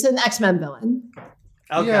guy. He's an X-Men villain.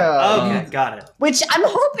 Okay. Yeah. Okay, got it. Which I'm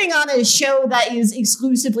hoping on a show that is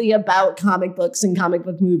exclusively about comic books and comic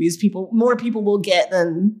book movies, more people will get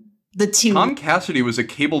than the two. Tom Cassidy was a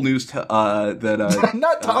cable news that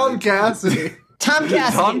Not Tom Cassidy. Tom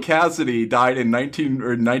Cassidy. Tom Cassidy died in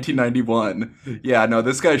 1991. Yeah, no,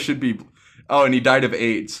 this guy should be Oh, and he died of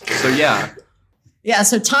AIDS. So yeah. Yeah,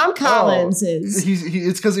 so Tom Collins is.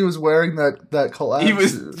 It's because he was wearing that collab He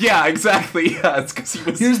was suit. Yeah, exactly. Yeah, it's because he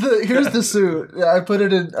was. Here's the suit. Yeah, I put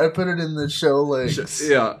it in the show links.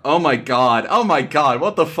 Yeah. Oh my god.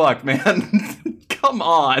 What the fuck, man? Come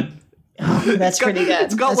on. Oh, that's pretty good.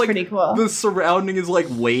 It's got that's like pretty cool. the surrounding is like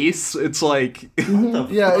lace. It's like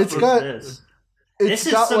Yeah, it's got. This It's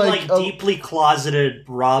is got some like a, deeply closeted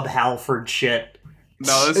Rob Halford shit.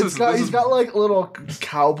 no. he's got like little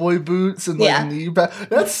cowboy boots and like Yeah. knee pads.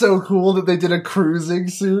 That's so cool that they did a cruising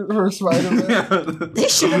suit for Spider-Man. They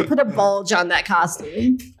should have put a bulge on that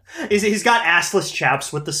costume. He's got assless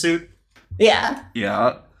chaps with the suit. Yeah.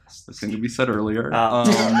 Yeah. The thing to be said earlier.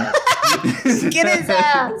 Get his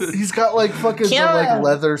ass. He's got like fucking Kill the, like him.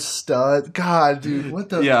 leather stud. God, dude, what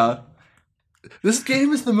the? Yeah. This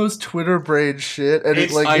game is the most Twitter brain shit, and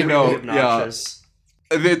It's it like I it- know. obnoxious.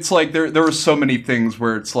 It's like there were so many things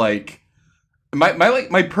where it's like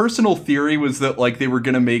my personal theory was that like they were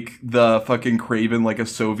gonna make the fucking Kraven like a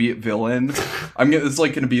Soviet villain. It's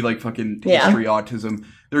like gonna be like fucking Yeah. history autism.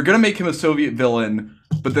 They're gonna make him a Soviet villain,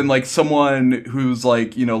 but then like someone who's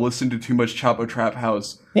like, you know, listened to too much Chapo Trap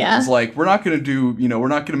House Yeah. is like, we're not gonna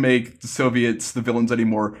make the Soviets the villains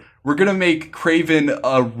anymore. We're gonna make Kraven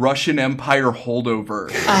a Russian Empire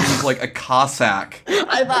holdover. He's like a Cossack.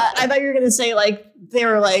 I thought you were gonna say like they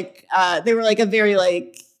were like a very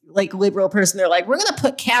like liberal person. They're like, we're gonna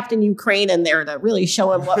put Captain Ukraine in there to really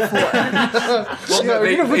show him what for. Well, yeah, they-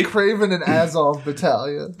 we're gonna they- put Kraven and Azov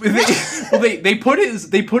battalion. they put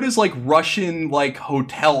his like Russian like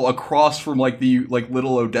hotel across from like the like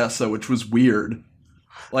Little Odessa, which was weird.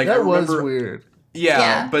 Like I That was remember, weird.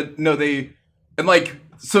 Yeah. but no,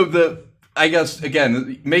 I guess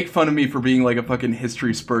again make fun of me for being like a fucking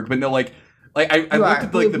history spurg, but no, like I You looked are.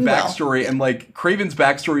 at like the We will. backstory, and like Kraven's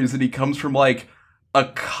backstory is that he comes from like a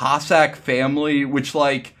Cossack family, which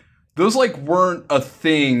like those like weren't a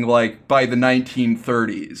thing like by the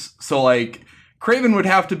 1930s. So like Kraven would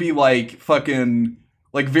have to be like fucking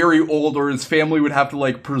like very old, or his family would have to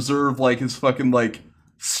like preserve like his fucking like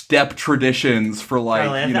steppe traditions for like,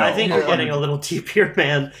 Charlie, you know. I think you're getting a little deep here,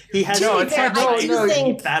 man. He has To be it's fair, not- I no, do no, he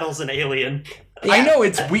think battles an alien. I know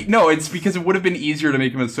it's it's because it would have been easier to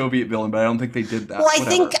make him a Soviet villain, but I don't think they did that. Well, I Whatever.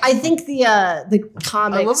 think the I love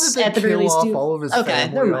comics that at the they very kill least off do. all of his Okay,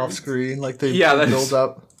 never family mind. off screen, like they Yeah, they that's- build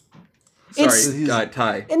up. Sorry, It's-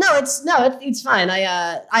 Ty. No, it's fine.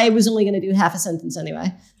 I was only going to do half a sentence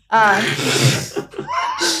anyway.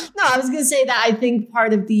 No, I was going to say that I think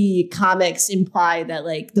part of the comics imply that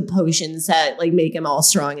like the potions that like make him all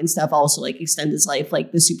strong and stuff also like extend his life,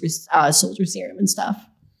 like the super soldier serum and stuff.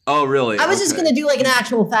 Oh, really? I was just Okay. going to do like an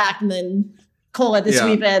actual fact and then Cole had to Yeah.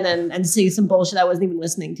 sweep in and say some bullshit I wasn't even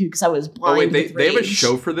listening to because I was blind. Oh wait, with they have a rage.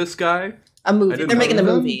 show for this guy? A movie. didn't They're making a know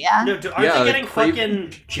that. movie, yeah. No, aren't Yeah, they getting Kraven-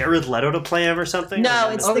 fucking Jared Leto to play him or something? No,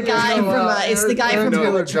 Or it's no? the guy from it's the guy Aaron from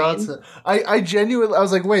Taylor Bullet Train. Johnson. I genuinely, I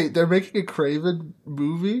was like, wait, they're making a Kraven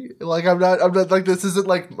movie? Like, I'm not like, this isn't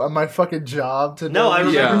like my fucking job to No, know. I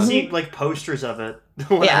remember Yeah. seeing like posters of it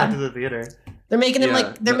when Yeah. I went to the theater. They're making him Yeah,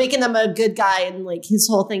 like they're no. making him a good guy, and like his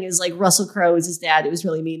whole thing is like Russell Crowe is his dad who was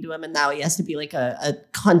really mean to him, and now he has to be like a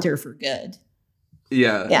hunter for good.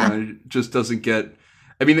 Yeah, Yeah. no, it just doesn't get.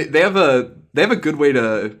 I mean, they have a good way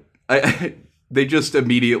to. They just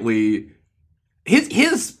immediately.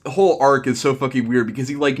 His whole arc is so fucking weird because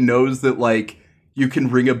he like knows that like you can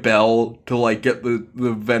ring a bell to like get the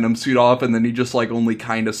Venom suit off, and then he just like only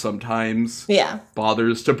kind of sometimes Yeah,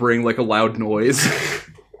 bothers to bring like a loud noise.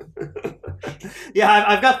 Yeah,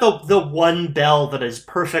 I've got the one bell that is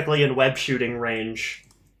perfectly in web shooting range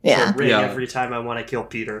yeah. to ring Yeah. every time I want to kill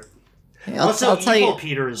Peter. I'll tell evil you.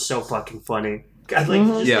 Peter is so fucking funny. I like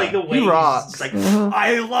just Yeah. like the way He rocks. he's like,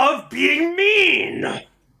 I love being mean.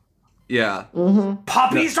 Yeah.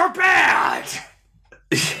 Puppies are bad.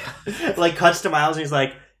 Like cuts to Miles and he's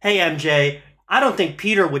like, "Hey MJ, I don't think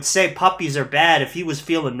Peter would say puppies are bad if he was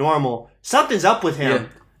feeling normal. Something's up with him."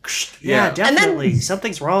 Yeah, Yeah. definitely.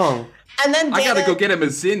 Something's wrong. And then I gotta Danica- go get him a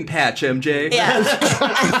Zin patch, MJ. Yeah.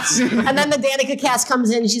 And then the Danica cast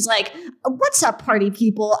comes in and she's like, "What's up, party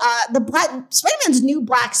people? The Spider-Man's new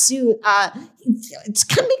black suit, it's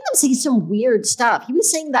kind of making him say some weird stuff. He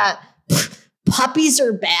was saying that puppies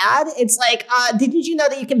are bad. It's like, didn't you know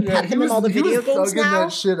that you can pet them in all the video games thugging now?"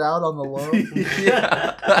 that shit out on the low.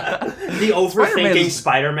 The overthinking Spider-Man's-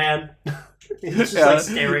 Spider-Man. He's just Yeah. like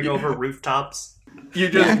staring over rooftops. You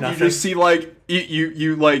just Yeah. you just see like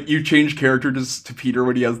you change character to Peter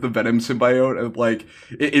when he has the Venom symbiote, and like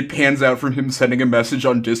it pans out from him sending a message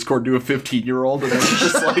on Discord to a 15-year-old, and then he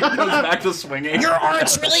just like goes back to swinging. Your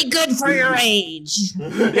art's really good for your age.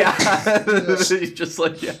 Yeah, he's just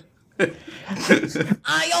like yeah.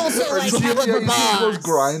 I also like Yeah, Hella you for see those Boss.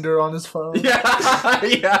 Grinder on his phone.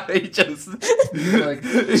 Yeah, he just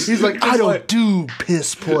He's like, I don't do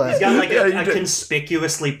piss play. He's got like Yeah, a you did.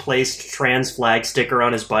 conspicuously placed trans flag sticker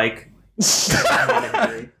on his bike.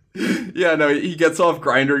 Yeah, no, he gets off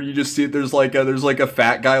Grinder. You just see there's like a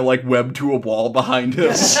fat guy like webbed to a wall behind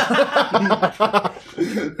him.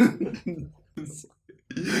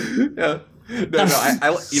 Yeah. No,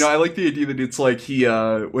 I like the idea that it's like he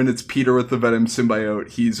when it's Peter with the Venom symbiote,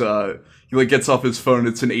 he like gets off his phone and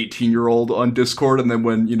it's an 18-year-old on Discord, and then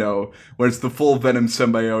when it's the full Venom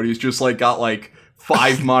symbiote, he's just like got like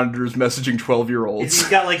 5 monitors messaging 12-year-olds. He's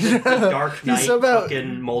got like the Dark Knight somehow-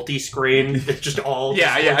 fucking multi-screen. It's just all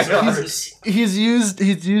Yeah. stars. He's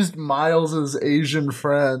used Miles' Asian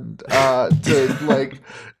friend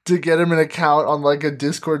to get him an account on like a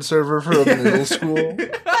Discord server for a middle school. By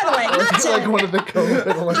the way, not to, Like one of the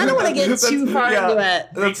COVID. I don't want to get too far into it.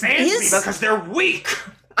 They fans me because they're weak.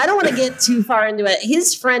 I don't want to get too far into it.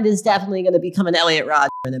 His friend is definitely going to become an Elliot Rodger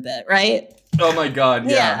in a bit, right? Oh my god,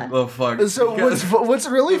 yeah. Yeah. Oh fuck. So what's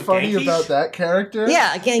really funny Genki? about that character?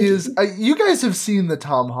 Yeah, Genki. Is you guys have seen the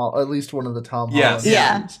at least one of the Tom Yes. Holland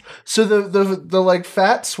Yeah. movies. So the like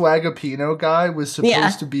fat Swagapino guy was supposed Yeah.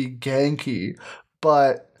 to be Genki,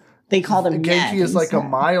 but They called him Genki Ned is like a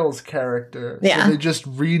instead. Miles character. Yeah. So they just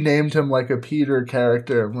renamed him like a Peter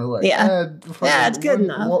character, and we're like, Yeah. Yeah, it's good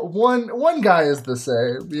enough. One guy is the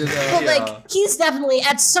same, you know. But Yeah. like, he's definitely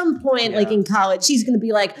at some point, like Yeah. in college, he's going to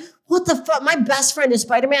be like, "What the fuck? My best friend is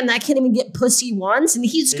Spider-Man, and I can't even get pussy once." And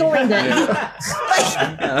he's going to,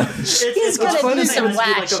 He's gonna do some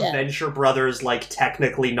whack like shit. a Venture Brothers, like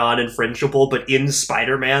technically non-infringible, but in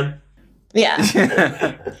Spider-Man. yeah,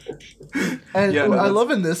 And Yeah, no, I that's-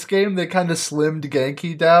 love in this game they kind of slimmed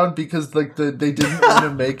Genki down because like they didn't want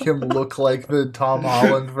to make him look like the Tom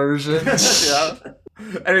Holland version. Yeah.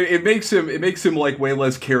 And it makes him like way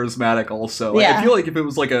less charismatic also. Like, Yeah. I feel like if he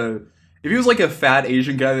was like a fat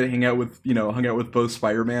Asian guy that hung out with both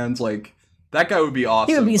Spider-Mans, like that guy would be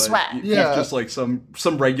awesome. He would be but swag. He's Yeah. just like some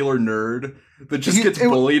regular nerd that just He- gets it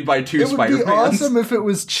would- bullied by 2 It would Spider-Mans. be awesome if it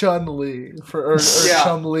was Chun-Li or Yeah.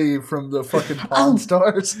 Chun-Li from the fucking Pawn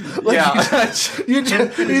Stars. Like, Yeah.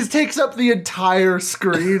 he takes up the entire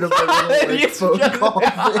screen of the little like, phone call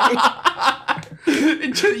thing.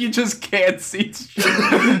 You just can't see shit.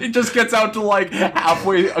 It just gets out to like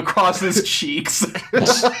halfway across his cheeks.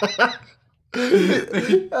 that's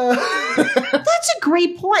a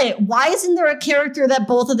great point. Why isn't there a character that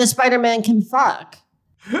both of the Spider-Man can fuck?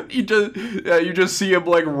 You just see him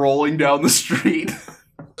like rolling down the street.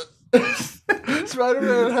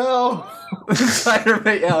 Spider-Man, how?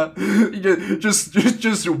 Spider-Man, yeah, you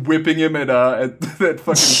just whipping him at that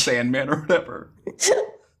fucking Sandman or whatever.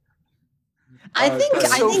 I think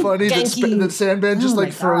It's I so think funny Genki. that Sandman just Oh my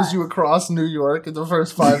like throws God. you across New York in the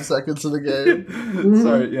first 5 seconds of the game.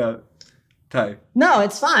 Sorry, yeah. Ty. No,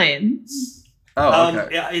 it's fine. Oh,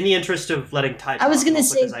 okay. Yeah, in the interest of letting Ty I was talk, gonna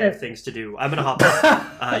also, say 'cause I have that- things to do. I'm gonna hop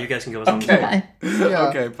off. You guys can go as long as you want. Okay. Okay. Yeah.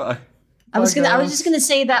 Okay, bye. I was Bye, guys. just gonna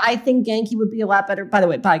say that I think Genki would be a lot better. By the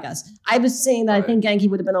way, bye guys. I was saying that I think Genki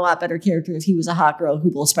would have been a lot better character if he was a hot girl who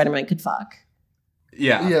both Spider-Man could fuck.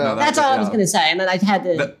 Yeah. Yeah. no, That's all I was gonna say, and then I had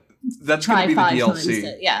to That's try gonna be 5 the times.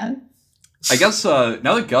 DLC. Yeah. I guess now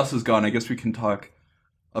that Gus is gone, I guess we can talk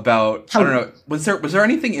about. How- I don't know. Was there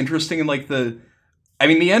anything interesting in like the? I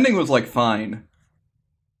mean, the ending was like fine.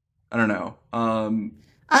 I don't know.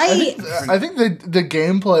 I I think the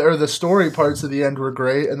gameplay or the story parts of the end were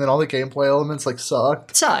great, and then all the gameplay elements like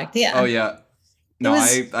sucked. sucked. Yeah. Oh yeah. No,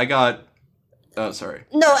 was- I got. Oh, sorry.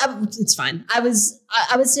 No, it's fine. I was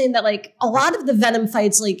saying that like a lot of the Venom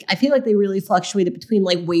fights, like I feel like they really fluctuated between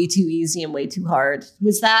like way too easy and way too hard.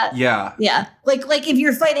 Was that? Yeah. Yeah. Like if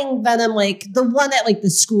you're fighting Venom, like the one at like the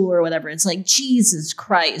school or whatever, it's like Jesus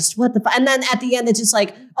Christ, what the? And then at the end, it's just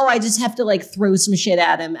like, oh, I just have to like throw some shit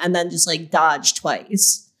at him and then just like dodge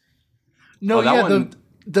twice. No, Oh, that yeah, one-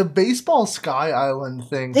 the baseball Sky Island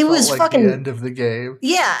thing It felt was like fucking- the end of the game.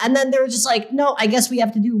 Yeah, and then they were just like, no, I guess we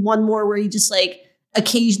have to do one more where you just like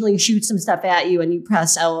occasionally shoot some stuff at you and you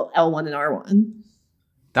press L1 and R1.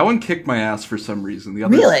 That one kicked my ass for some reason. The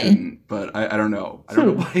other Really? didn't, but I don't know. I don't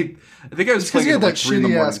know why. I think I was Because playing you it had at like that 3 in the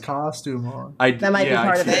shitty morning. ass costume on. That might be I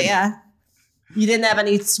part of did. it, yeah. You didn't have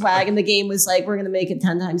any swag and the game was like, we're gonna make it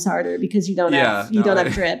 10 times harder because you don't Yeah, have you no, don't I-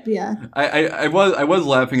 have drip, yeah. I was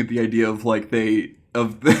laughing at the idea of like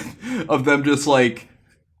of them just like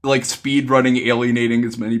speed running, alienating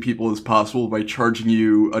as many people as possible by charging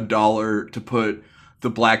you $1 to put the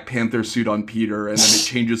Black Panther suit on Peter, and then it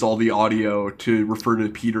changes all the audio to refer to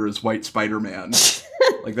Peter as White Spider-Man.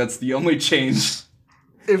 Like that's the only change.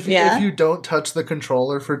 If you don't touch the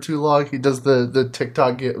controller for too long, he does the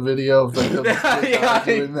TikTok video of the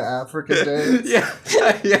doing the African dance. Yeah,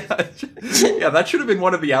 that should have been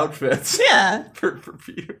one of the outfits. Yeah. for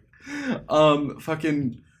Peter.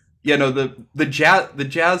 The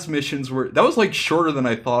jazz missions that was like shorter than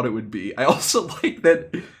I thought it would be. I also like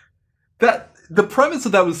that the premise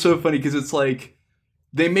of that was so funny because it's like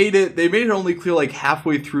they made it only clear like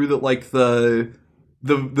halfway through that like the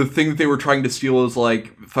thing that they were trying to steal is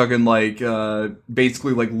like fucking like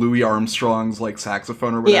basically like Louis Armstrong's like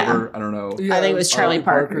saxophone or whatever. Yeah. I don't know. I think it was Charlie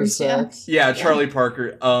Parker's. Yeah, Charlie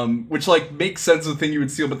Parker. Which like makes sense of the thing you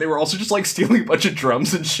would steal, but they were also just like stealing a bunch of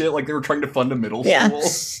drums and shit. Like they were trying to fund a middle school.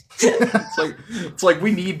 it's like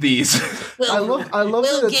we need these. I love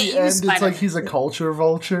that at the end. It's like he's a culture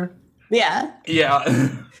vulture. Yeah. Yeah.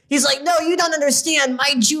 He's like, no, you don't understand.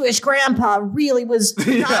 My Jewish grandpa really was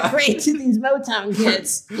not great to these Motown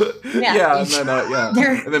kids. Yeah.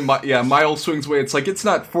 And then Miles swings away. It's like, it's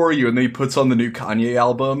not for you. And then he puts on the new Kanye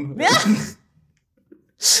album. Yeah. I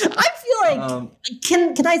feel like,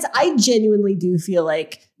 I genuinely do feel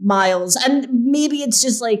like Miles, and maybe it's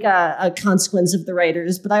just like a consequence of the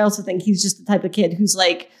writers, but I also think he's just the type of kid who's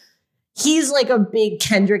like, he's like a big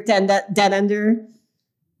Kendrick dead ender.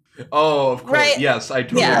 Oh, of course. Right? Yes, I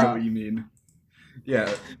totally know what you mean.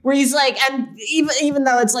 Yeah. Where he's like, and even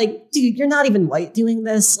though it's like, dude, you're not even white doing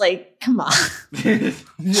this. Like, come on. Yeah.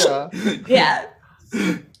 Yeah.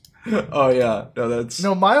 Oh, yeah. No, that's...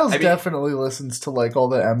 No, Miles definitely listens to, like, all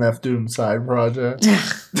the MF Doom side projects.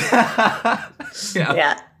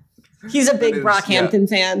 Yeah. He's a big Brockhampton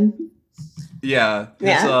fan. Yeah.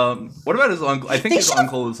 What about his uncle? I think his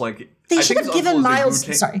uncle is, like... They should have given Miles...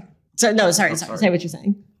 Sorry. Say what you're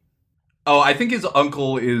saying. Oh, I think his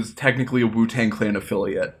uncle is technically a Wu-Tang Clan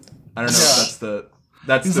affiliate. I don't know if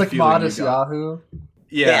that's He's the like Modest Yahoo.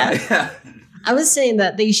 Yeah. I was saying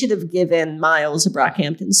that they should have given Miles a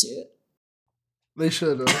Brockhampton suit. They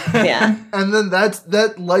should have. Yeah. And then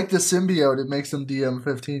that like the symbiote, it makes them DM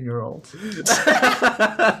 15-year-olds.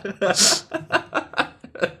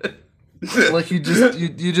 Like you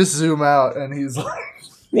just zoom out and he's like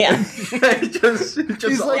Yeah.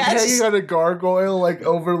 he's like hanging on a gargoyle, like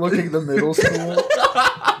overlooking the middle school.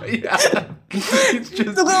 Yeah. It's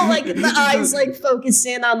just the little like the eyes like focus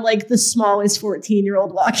in on like the smallest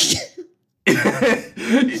 14-year-old walking.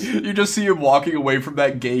 You just see him walking away from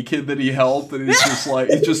that gay kid that he helped, and he's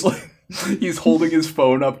he's holding his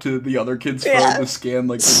phone up to the other kid's phone to scan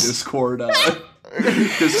like the Discord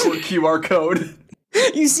QR code.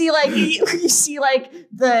 You see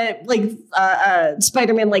the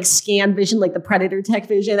Spider-Man like scan vision, like the Predator tech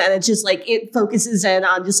vision, and it's just like it focuses in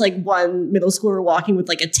on just like one middle schooler walking with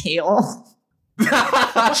like a tail.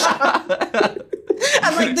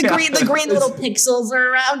 And like the green little pixels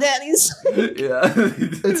are around it. And he's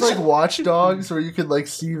it's like Watch Dogs where you could like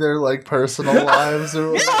see their like personal lives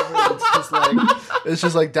or whatever. It's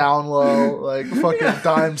just like down low, like fucking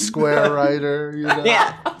Dime Square writer, you know?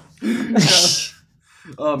 Yeah.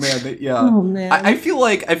 Oh man, Oh man. I feel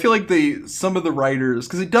like some of the writers,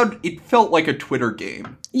 because it felt like a Twitter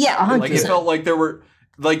game. Yeah, 100%. Like it felt like there were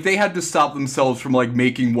like they had to stop themselves from like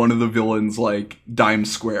making one of the villains like Dime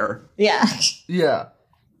Square. Yeah. Yeah.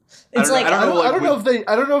 It's I don't know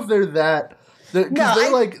if they're that. They're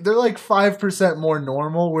like 5% more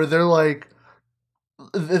normal. Where they're like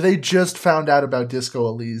they just found out about Disco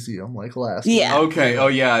Elysium like last week. Okay. Oh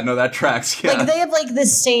yeah. No, that tracks. Yeah. Like they have like the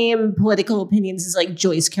same political opinions as like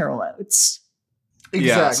Joyce Carol Oates.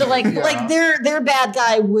 Exactly. So like their bad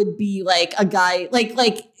guy would be like a guy like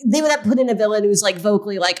they would have put in a villain who's like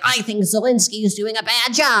vocally like, I think Zelensky is doing a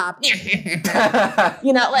bad job.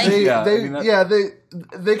 You know, like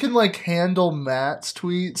they can like handle Matt's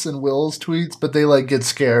tweets and Will's tweets, but they like get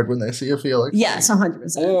scared when they see a Felix. Yes,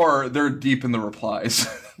 100%. Or they're deep in the replies.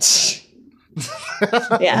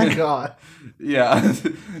 Yeah. Oh God. Yeah.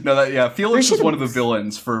 No, Felix is one of the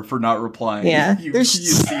villains for not replying. Yeah. You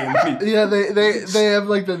see him. Yeah, they have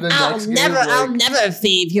like the next game, I'll never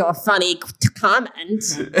fave your funny comment.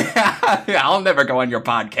 I'll never go on your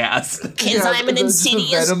podcast. Because I'm an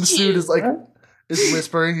insidious the Venom Jew. suit is like is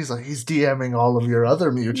whispering. He's like he's DMing all of your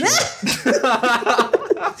other mutuals.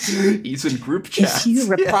 He's in group chat.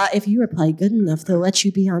 If you reply good enough, they'll let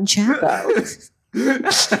you be on Chapo.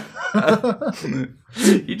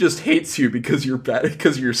 He just hates you because you're bad,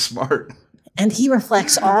 because you're smart. And he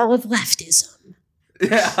reflects all of leftism.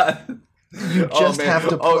 Yeah. You just have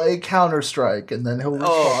to play Counter-Strike and then he'll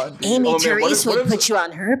respond. Amy Therese would put you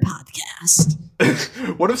on her podcast.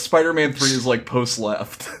 What if Spider-Man 3 is like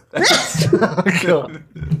post-left? God.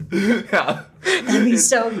 Yeah. That'd be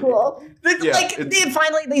so cool.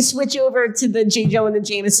 They switch over to the J. Jonah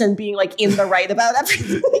Jameson being like in the right about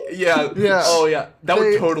everything. Yeah. Oh yeah. That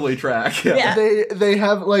would totally track. Yeah. They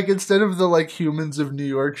have like, instead of the like Humans of New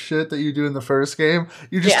York shit that you do in the first game,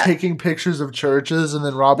 you're just taking pictures of churches, and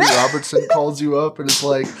then Robbie Robertson calls you up and it's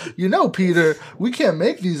like, Peter, we can't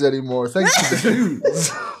make these anymore thanks to the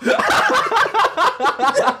Jews.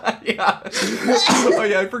 Yeah. Oh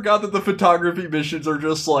yeah, I forgot that the photography missions are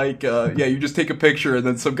just like, you just take a picture and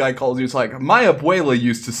then some guy calls you. It's like, my abuela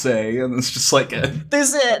used to say, and it's just like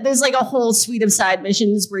there's like a whole suite of side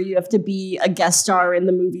missions where you have to be a guest star in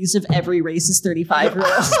the movies of every racist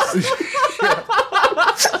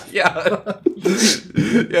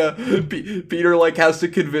 35-year-old. Peter like has to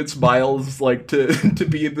convince Miles like to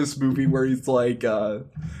be in this movie where he's like,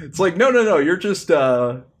 it's like, no, you're just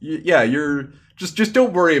you're. Just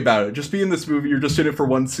don't worry about it. Just be in this movie. You're just in it for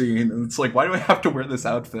one scene. And it's like, why do I have to wear this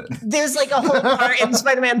outfit? There's like a whole part in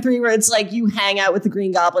Spider-Man 3 where it's like you hang out with the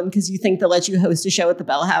Green Goblin because you think they'll let you host a show at the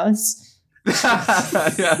Bell House.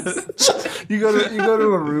 Yeah. You go to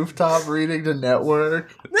a rooftop reading the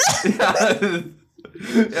network. Yeah.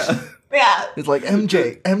 Yeah. It's like,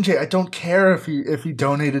 MJ, I don't care if you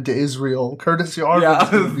donated to Israel. Curtis Yarvin's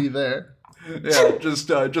gonna be there. Yeah, just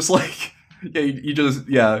like...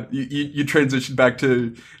 Yeah, you transition back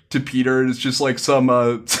to Peter, and it's just like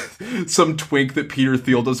some twink that Peter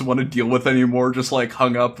Thiel doesn't want to deal with anymore, just like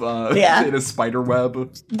hung up in a spider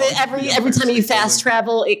web. Every time you fast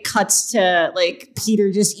travel, it cuts to like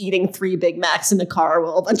Peter just eating 3 Big Macs in the car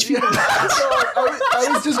while a bunch of people. I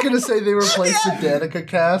was just gonna say they replaced the Danica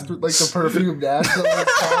cast with like the Perfume National.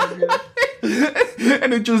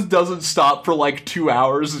 And it just doesn't stop for like 2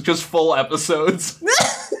 hours. It's just full episodes.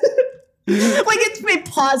 Like it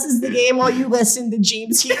pauses the game while you listen to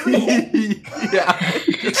James Healy. Yeah.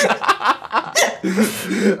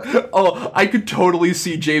 Oh, I could totally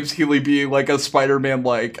see James Healy being like a Spider-Man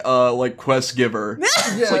like quest giver.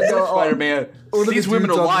 It's like, Spider-Man, these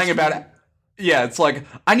women are lying about it. Yeah, it's like,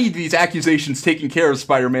 I need these accusations taken care of,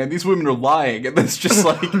 Spider-Man. These women are lying. And it's just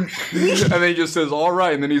like, and then he just says, all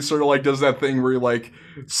right. And then he sort of like does that thing where he like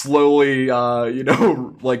slowly,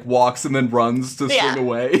 like walks and then runs to swing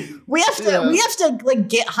away. We have to like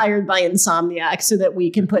get hired by Insomniac so that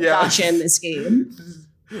we can put Dasha in this game.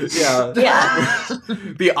 Yeah.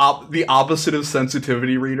 The opposite of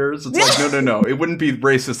sensitivity readers. It's like, no. It wouldn't be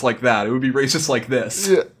racist like that. It would be racist like this.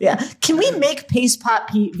 Yeah. Can we make Paste Pot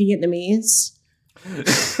Pete Vietnamese? Then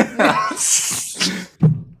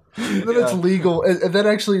it's legal, and then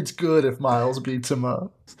actually it's good if Miles beats him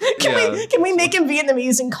up. Can we make him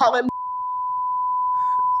Vietnamese and call him?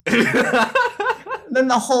 Then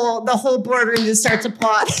the whole boardroom just starts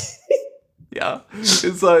applauding. Yeah,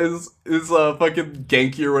 his fucking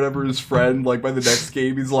Genki or whatever, his friend, like by the next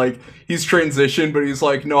game, he's transitioned, but he's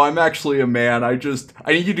like, no, I'm actually a man. I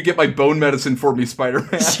need you to get my bone medicine for me,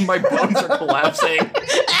 Spider-Man. My bones are collapsing.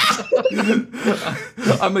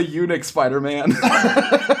 I'm a eunuch, Spider-Man.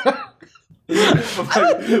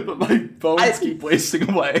 but my bones keep wasting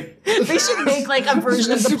away. They should make like a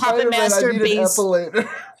version of the Puppet Master base.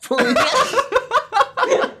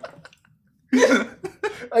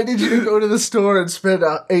 I need you to go to the store and spend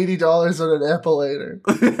 $80 on an epilator.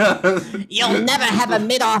 You'll never have a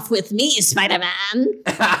mid-off with me, Spider-Man.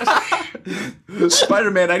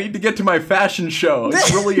 Spider-Man, I need to get to my fashion show.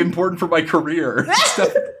 It's really important for my career.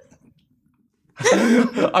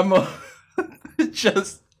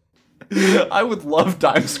 I would love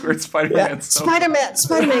Times Square Spider-Man. So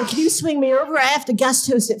Spider-Man, can you swing me over? I have to guest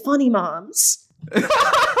host at Funny Moms.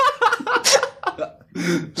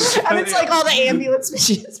 And it's like all the ambulance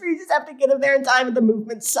missions where you just have to get them there in time and the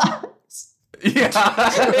movement sucks. Doing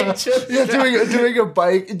a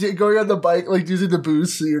bike, going on the bike, like using the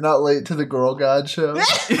boost so you're not late to the Girl God show.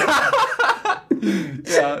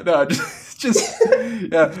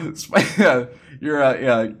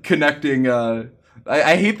 You're connecting. I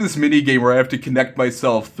hate this mini game where I have to connect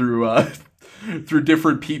myself through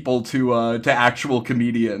different people to actual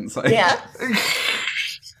comedians. From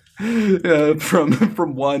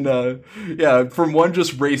one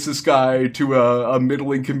just racist guy to a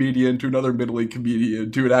middling comedian to another middling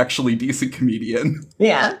comedian to an actually decent comedian.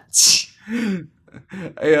 Yeah.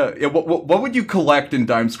 What would you collect in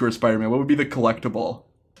Times Square Spider-Man? What would be the collectible?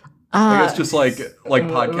 I guess just like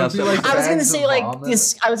podcast.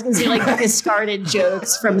 I was gonna say discarded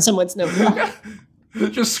jokes from someone's notebook.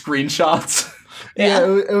 Just screenshots. Yeah,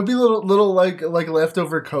 it would be little like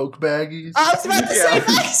leftover Coke baggies. I was about to say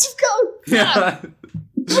bags of Coke.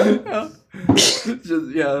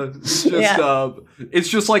 It's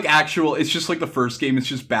just like actual. It's just like the first game. It's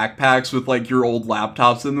just backpacks with like your old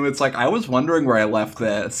laptops in them. It's like I was wondering where I left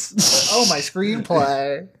this. Oh, my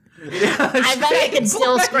screenplay. Yeah, I bet I can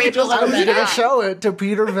still scrape a little bit I'm gonna out. show it to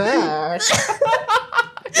Peter Vack.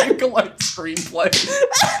 You collect screenplay.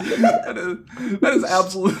 That is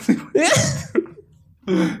absolutely.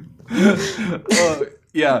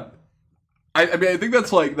 Yeah. I mean, I think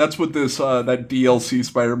that's what this that DLC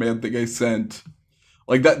Spider-Man thing I sent.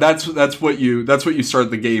 Like that's what you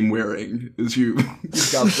start the game wearing is you got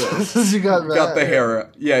the You got the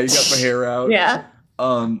hair. Yeah, you got the hair out. Yeah.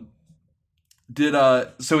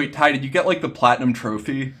 So wait, Ty, did you get like the platinum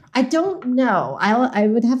trophy? I don't know. I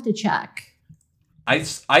would have to check.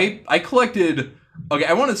 I collected. Okay,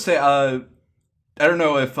 I want to say I don't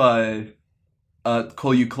know if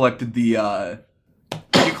Cole, you collected the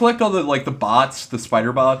did you collect all the like the bots, the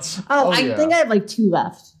spider bots? Oh, I think I have like 2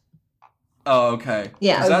 left. Oh, okay.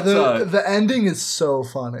 Yeah. 'Cause that's the ending is so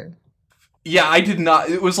funny. yeah, I did not.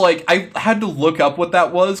 It was like I had to look up what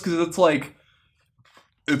that was because it's like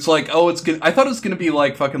oh, it's gonna. I thought it was gonna be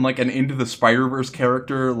like fucking like an Into the Spider-Verse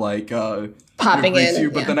character like Popping in.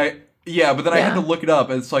 you, but then I had to look it up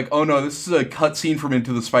and it's like, oh no, this is a cutscene from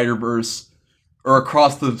Into the Spider-Verse or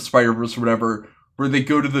Across the Spider-Verse or whatever, where they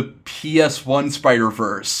go to the PS1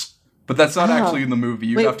 Spider-Verse. But that's not actually in the movie.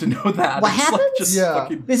 You have to know that. What It's happens? Like just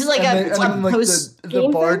fucking, This is like And then, like, post the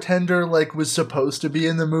bartender like was supposed to be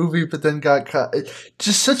in the movie, but then got cut.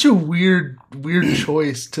 Just such a weird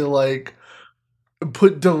choice to like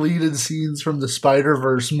put deleted scenes from the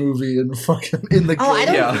Spider-Verse movie in fucking in the game.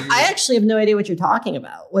 I actually have no idea what you're talking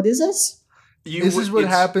about. What is this? This is what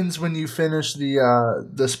happens when you finish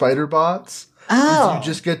the Spider Bots. Oh, You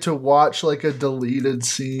just get to watch like a deleted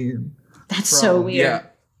scene. That's so weird. Yeah.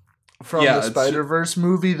 From the Spider-Verse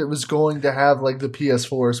movie that was going to have like the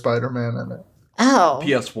PS4 Spider-Man in it. Oh,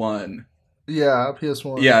 PS1. Yeah,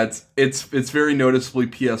 PS1. Yeah, it's very noticeably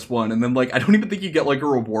PS1, and then like I don't even think you get like a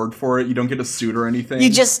reward for it. You don't get a suit or anything. you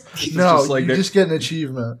just. It's No, just, like, you just get an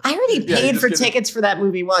achievement. I already Yeah, paid just for get it. tickets for that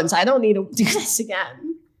movie once. I don't need to do this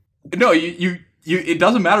again. No, you. It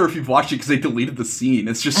doesn't matter if you've watched it because they deleted the scene.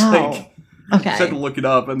 It's just Oh, like you just had okay. to look it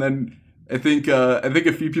up, and then I think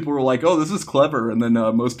a few people were like, "Oh, this is clever," and then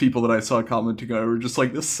most people that I saw commenting on it were just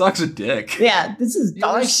like, "This sucks a dick." Yeah, this is You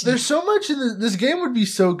know, there's so much in this game would be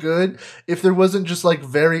so good if there wasn't just like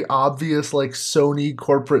very obvious like Sony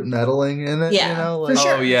corporate meddling in it. Yeah, you know? for Like,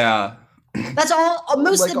 sure. Oh yeah. That's all.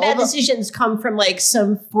 Most Like, of the bad all the- decisions come from like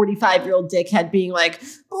some 45-year-old dickhead being like,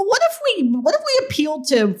 "Well, what if we appeal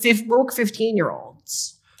to woke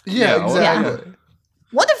 15-year-olds? Yeah, Yeah, exactly.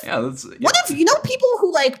 What if Yeah, that's What if, people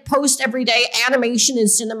who like post every day animation in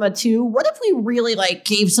cinema too? What if we really like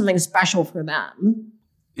gave something special for them?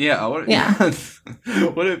 yeah. What, Yeah.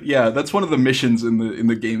 what if? Yeah, that's one of the missions in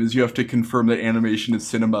the game is you have to confirm that animation is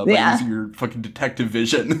cinema by Yeah. using your fucking detective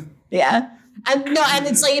vision. Yeah. And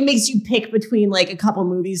it's like it makes you pick between like a couple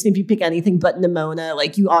movies. And if you pick anything but Nimona,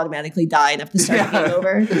 like you automatically die and have to start game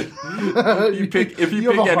over. If you pick have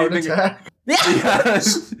a heart anything. attack. Yeah. Yeah.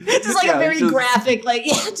 Just like Yeah, a very just- graphic, like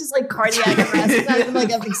just like cardiac arrest. It's not even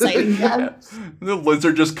like an exciting death. The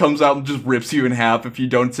lizard just comes out and just rips you in half if you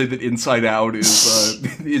don't say that Inside Out is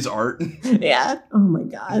is art. Yeah. Oh my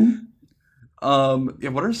god. Yeah.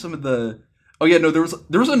 What are some of the? Oh yeah, no. There's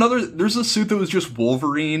a suit that was just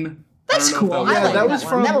Wolverine. That's I don't know cool. if I like that was one.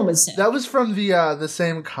 from That one was sick. That was from the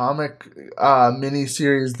same comic mini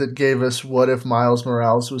series that gave us What If Miles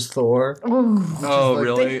Morales was Thor. Ooh. Oh like-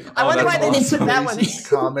 really? I wonder that's why they didn't awesome. put that one in. Craziest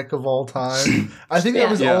comic of all time. I think that Yeah.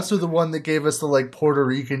 was Yeah. also the one that gave us the like Puerto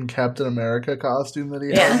Rican Captain America costume that he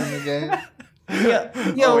Yeah. had in the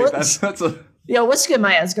game. Yo, Oh, wait, what's, that's a yo, what's good,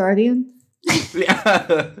 my Asgardian?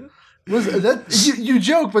 yeah. Was that you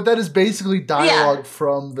joke, but that is basically dialogue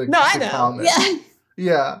from the, No, I the know. comic. Yeah.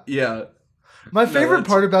 Yeah. Yeah. My favorite that's-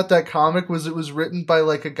 part about that comic was it was written by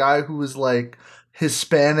like a guy who was like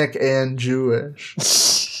Hispanic and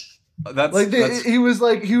Jewish. That's Like that's he was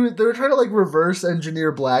like they were trying to like reverse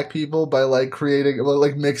engineer black people by like creating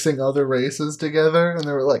like mixing other races together, and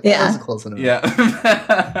they were like, Yeah. that's close enough.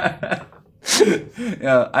 yeah.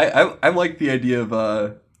 Yeah. I like the idea of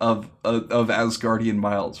Asgardian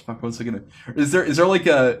Miles. Fuck, what's it gonna? Is there like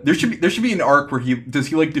there should be an arc where he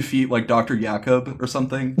like defeat like Dr. Jakob or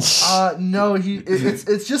something? No,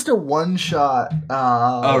 it's just a one shot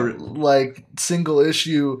like single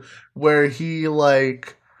issue where he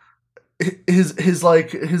like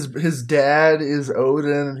his dad is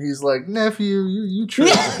Odin and he's like, nephew, you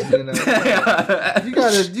tripping, you know.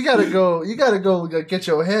 You gotta go get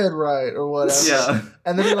your head right or whatever. Yeah.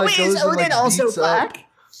 And then he like Wait, goes is and, Odin like, also beats up- black?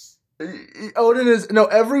 Odin is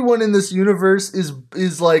everyone in this universe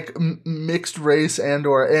is like mixed race and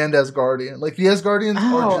Asgardian. Like the Asgardians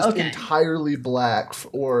are just entirely black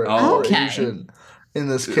or Asian in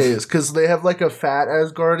this case because they have like a fat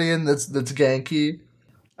Asgardian that's ganky.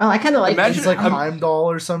 Oh, I kind of like It's like Heimdall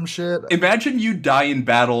or some shit. Imagine you die in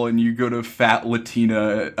battle and you go to fat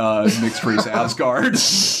Latina mixed race Asgard.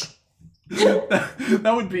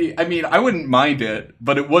 That would be. I mean, I wouldn't mind it,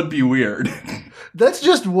 but it would be weird. That's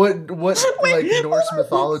just what like Norse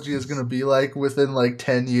mythology is gonna be like within like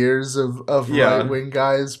 10 years of right wing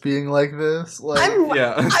guys being like this. Like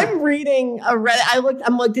I'm reading a Reddit.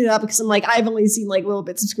 I'm looking it up because I'm like, I've only seen like little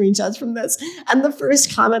bits of screenshots from this. And the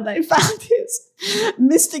first comment I found is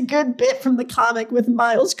missed a good bit from the comic with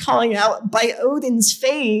Miles calling out by Odin's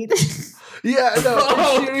fade. Yeah, no.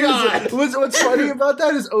 God. What's funny about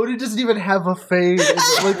that is Odin doesn't even have a fade.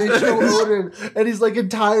 Like they show Odin and he's like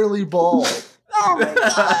entirely bald. Oh my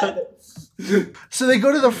god. So they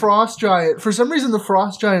go to the Frost Giant. For some reason, the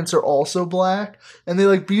Frost Giants are also black, and they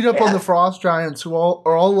like beat up on the Frost Giants, who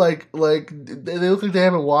are all like they look like they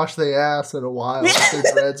haven't washed their ass in a while. Their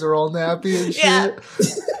dreads are all nappy and shit.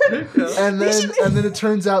 And then it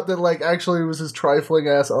turns out that like actually it was his trifling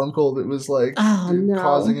ass uncle that was like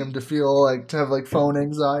causing him to feel like to have like phone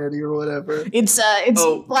anxiety or whatever. It's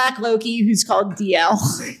Black Loki who's called DL.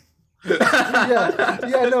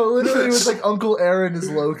 Literally it was like Uncle Aaron is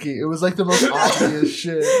Loki. It was like the most obvious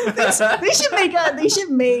shit. They should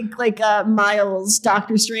make like Miles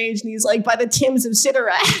Doctor Strange, and he's like by the Tims of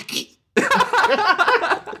Sidorak.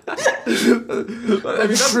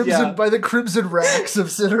 By the crimson racks of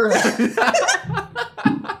Sidorak.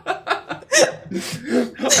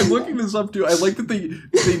 I'm looking this up too. I like that they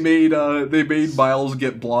made Miles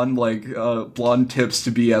get blonde tips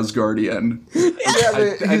to be Asgardian.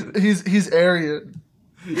 He's Aryan.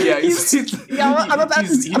 Yeah, I'm about to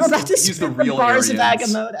he's the spit real bars of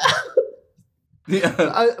Aryans. Agamotto.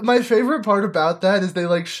 Yeah. My favorite part about that is they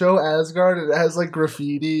like show Asgard and it has like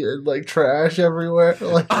graffiti and like trash everywhere.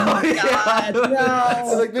 Like, oh my god,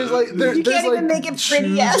 no! Like there's you can't even make it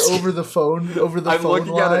pretty over the phone I'm phone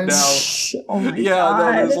looking line. at it now. Oh my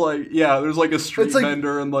god! No, there's like a street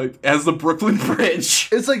vendor and like as the Brooklyn Bridge.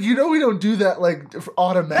 It's like we don't do that like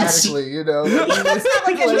automatically, That's not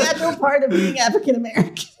like a natural part of being African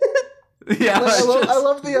American. Yeah, I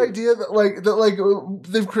love the idea that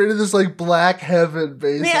they've created this like black heaven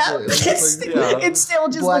basically. Yeah, like, it still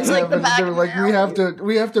just black looks like the back. They're like we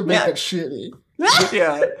have to make it shitty.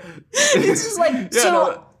 Yeah, it's just like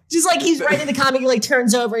Just like he's writing the comic, he like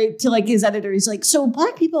turns over to like his editor. He's like, "So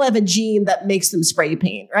black people have a gene that makes them spray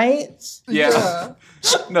paint, right?" Yeah.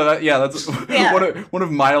 No, that's one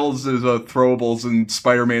of Miles' throwables in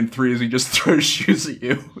Spider-Man 3 is he just throws shoes at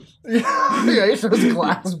you. Yeah, he throws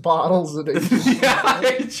glass bottles at it. Yeah.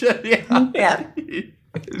 It's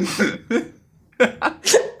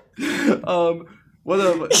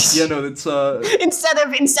instead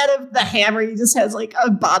of the hammer, he just has like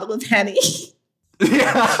a bottle of Henny.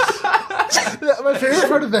 Yeah. My favorite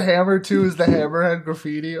part of the hammer too is the hammer had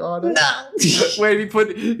graffiti on it. No. Wait, he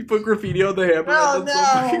put graffiti on the hammer. Oh, That's so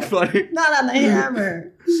fucking funny. Not on the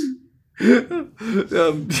hammer.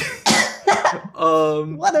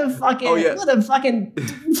 What a fucking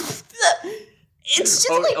it's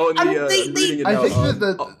just I think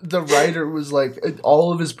that the writer was like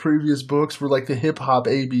all of his previous books were like the hip hop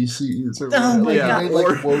ABCs or oh my god,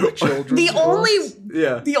 like woke children. The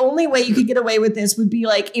only way you could get away with this would be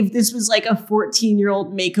like if this was like a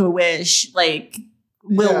 14-year-old Make-A-Wish like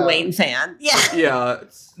Lil Wayne fan. Yeah.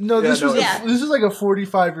 No, this was like a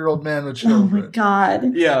 45-year-old man with children. Oh my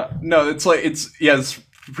god. Yeah. No, it's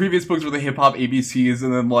previous books were the hip hop ABCs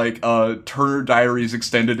and then like Turner Diaries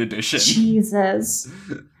extended edition. Jesus.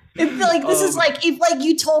 It's like this is like if like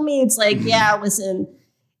you told me it's like, yeah, listen,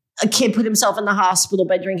 a kid put himself in the hospital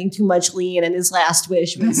by drinking too much lean and his last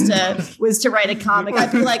wish was to write a comic.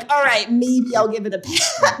 I'd be like, all right, maybe I'll give it a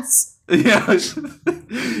pass. Yeah,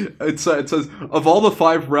 it says of all the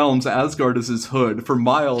 5 realms, Asgard is his hood. For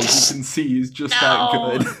Miles, you can see he's just that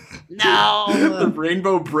good. No, the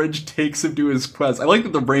Rainbow Bridge takes him to his quest. I like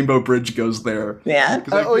that the Rainbow Bridge goes there. Yeah.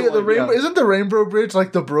 The Rainbow isn't the Rainbow Bridge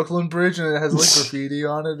like the Brooklyn Bridge and it has like graffiti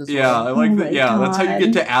on it as well? I like that. Yeah, that's how you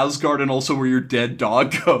get to Asgard and also where your dead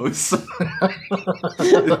dog goes. I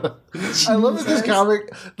love that this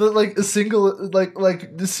comic, like a single,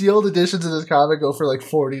 like the sealed editions of this comic go for like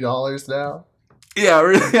 $40 now. Yeah,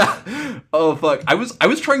 really. Yeah. Oh fuck! I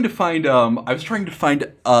was trying to find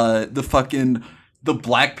the fucking the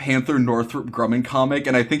Black Panther Northrop Grumman comic,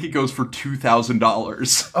 and I think it goes for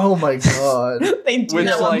 $2,000. Oh my god. They do Which,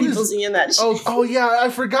 not want like- people seeing that shit. Oh yeah, I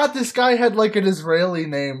forgot this guy had like an Israeli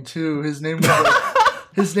name too. His name was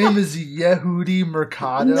his name is Yehudi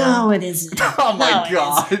Mercado. No, it isn't. Oh my No, it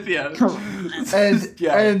god! isn't. Yeah. Come on. And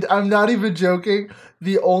Yeah. and I'm not even joking.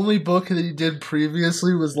 The only book that he did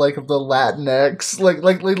previously was like the Latinx, like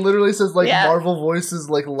literally says like Yeah. Marvel voices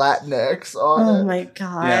like Latinx on Oh it. my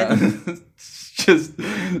god. Yeah.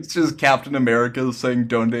 it's just Captain America saying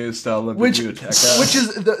 "Donde está la Which biblioteca?"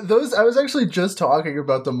 is those. I was actually just talking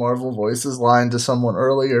about the Marvel voices line to someone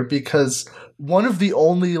earlier because one of the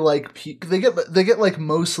only like they get like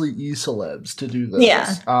mostly e-celebs to do this.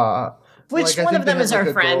 Yeah. Which like, I one think of them they is had, our like,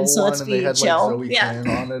 a friend, girl so let's one, and be they had, chill. Like, Zoe Yeah.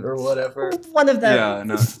 Kane on it or whatever. One of them. Yeah,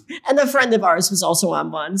 no. And a friend of ours was also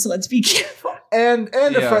on one, so let's be careful. And a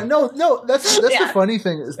Yeah. friend. No, that's Yeah. the funny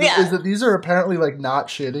thing is that, Yeah. is that these are apparently like not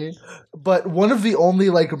shitty, but one of the only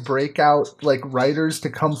like breakout like writers to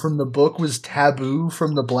come from the book was Taboo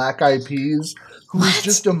from the Black Eyed Peas, who is What?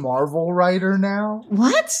 just a Marvel writer now.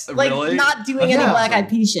 What? Like, Really? not doing Yeah. any Black Eyed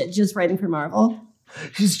Peas shit, just writing for Marvel?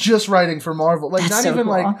 He's just writing for Marvel. Like That's not so even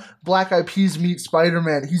cool. like Black Eyed Peas meet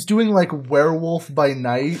Spider-Man. He's doing like Werewolf by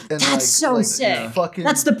Night and That's like so like, sick. fucking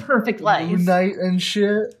That's the perfect life. Moon Knight and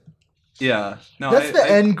shit. Yeah, no, That's the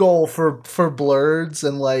end goal for blurs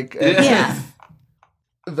and like and Yeah.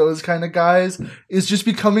 those kind of guys is just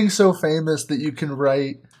becoming so famous that you can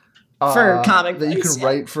write For comic that you books, can yeah.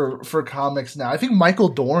 write for comics now. I think Michael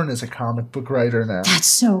Dorn is a comic book writer now. That's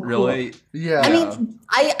so cool. Really. Yeah, I mean,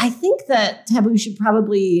 I think that Taboo should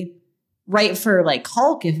probably write for like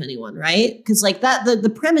Hulk, if anyone, right? Because like that, the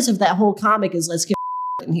premise of that whole comic is let's get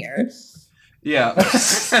in here. Yeah.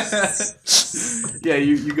 Yeah,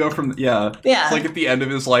 you go from Yeah. It's like at the end of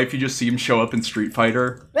his life, you just see him show up in Street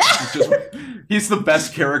Fighter. He's the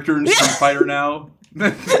best character in Street Fighter now.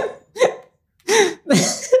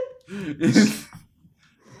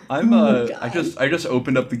 I'm Oh my I God. just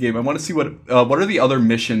opened up the game. I want to see what are the other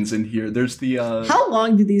missions in here. There's the How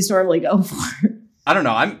long do these normally go for? I don't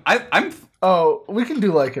know. I'm oh, we can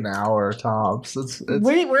do like an hour tops. It's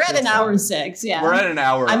We're at it's an hour fine. 6. Yeah. we're at an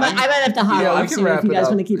hour. I might have to hop Yeah, we off can soon wrap if you it guys up.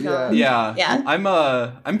 want to keep Yeah. going. Yeah. Yeah.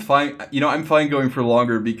 I'm fine. I'm fine going for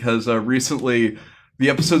longer because recently the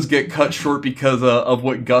episodes get cut short because of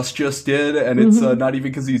what Gus just did, and it's not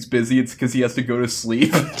even because he's busy. It's because he has to go to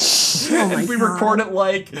sleep. Oh my and we God. record at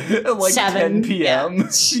like 7, 10 p.m. yeah.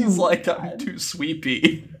 He's like, I'm too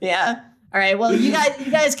sleepy. Yeah. All right. Well, you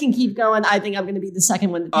guys can keep going. I think I'm going to be the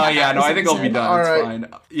second one to Oh tap yeah, out no, this I think I'll be episode. done. All It's right. fine.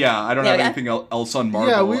 Yeah, I don't Yeah, have okay. anything else on Marvel.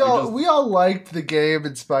 yeah, I just- we all liked the game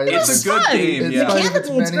in spite of It's It's a good fun. game. It's Yeah. fun.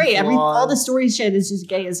 Mechanically, it's many great. All the flaws. story shit is just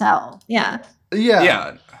gay as hell. Yeah. yeah.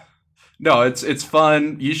 Yeah. No, it's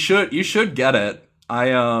fun. You should get it. I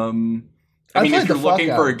mean, played if the you're fuck looking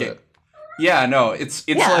out for a of game, it. yeah, no, it's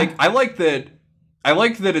Yeah. like I like that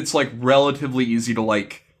it's like relatively easy to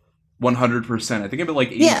like 100%. I think I'm at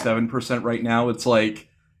like 87% right now. It's like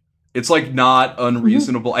not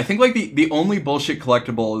unreasonable. I think like the only bullshit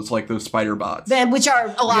collectible is like those spider bots. Which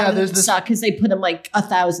are a lot Yeah, of them there's this- suck because they put them like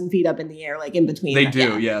 1,000 feet up in the air, like in between. They them.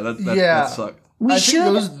 do, yeah. Yeah. That sucks. We I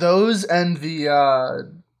should. think those and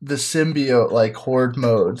the symbiote like horde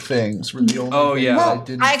mode things were the only Oh, things yeah. I Well,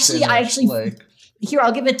 didn't I finish, actually like Here,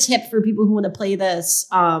 I'll give a tip for people who want to play this.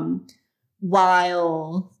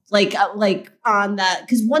 While like on that,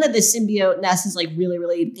 because one of the symbiote nests is like really,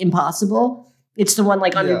 really impossible. It's the one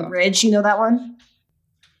like under Yeah. the bridge. You know that one?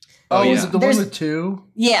 oh, yeah. is it the There's- one with two?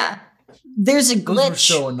 Yeah. There's a Those were glitch.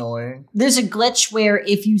 so annoying. There's a glitch where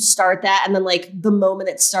if you start that and then like the moment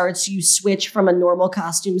it starts, you switch from a normal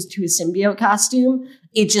costume to a symbiote costume,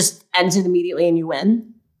 it just ends it immediately and you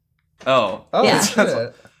win. Oh. Oh Yeah.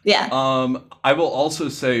 shit. Yeah. I will also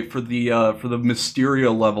say for the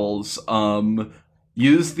Mysterio levels,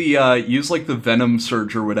 use like the Venom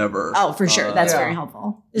Surge or whatever. Oh, for sure. That's yeah. very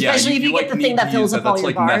helpful. Yeah, Especially if you like, get the need thing that to fills use up all that's your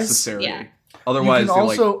like bars. necessary. Yeah. Otherwise, You can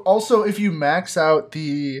they're like also if you max out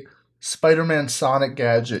the Spider-Man Sonic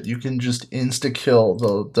gadget, you can just insta kill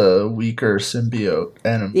the weaker symbiote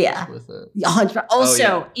enemies Yeah. with it. 100%. Also,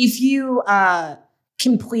 yeah. if you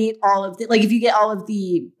complete all of the, like if you get all of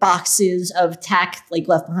the boxes of tech like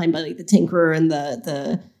left behind by like the Tinkerer and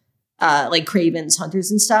the like Craven's hunters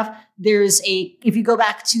and stuff, there's if you go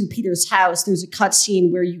back to Peter's house, there's a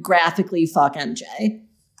cutscene where you graphically fuck MJ.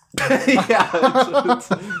 yeah,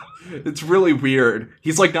 it's really weird.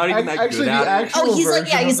 He's like not even that Actually, good the at it. actual Oh, he's like-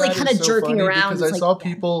 version yeah, he's of like that kinda is so jerking funny around. because It's I like- saw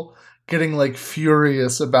people getting like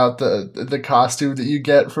furious about the costume that you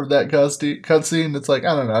get from that cutscene. It's like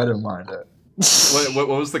I don't know, I didn't mind it. What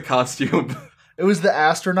was the costume? It was the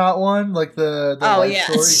astronaut one, like the Oh, life yeah.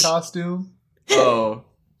 story costume. Oh.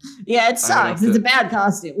 Yeah, it sucks. It's a bad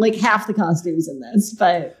costume. Like half the costumes in this,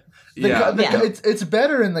 but it's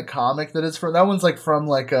better in the comic that it's from. That one's like from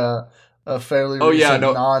like a fairly recent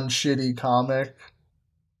non-shitty comic.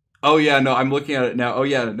 Oh yeah, no, I'm looking at it now. Oh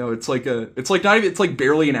yeah, no, it's like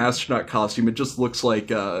barely an astronaut costume. It just looks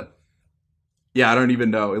like I don't even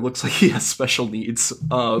know. It looks like he has special needs.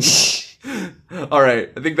 All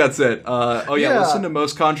right, I think that's it. Listen to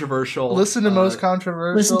most controversial. Listen to most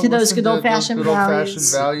controversial. Listen to those good old fashioned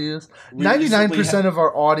values. 99% of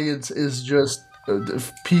our audience is just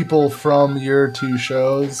people from your two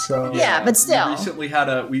shows. So yeah, but still,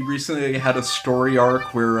 we recently had a story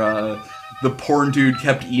arc where the porn dude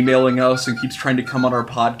kept emailing us and keeps trying to come on our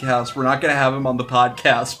podcast. We're not going to have him on the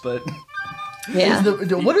podcast, but yeah.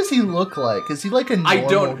 What does he look like? Is he like a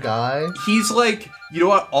normal guy? He's like, you know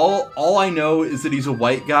what? All I know is that he's a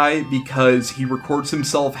white guy because he records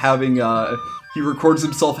himself having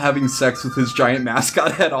sex with his giant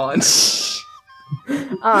mascot head on.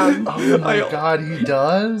 Oh my god, he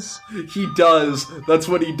does? He does. That's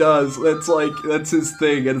what he does. That's his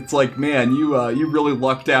thing. And it's like, man, you really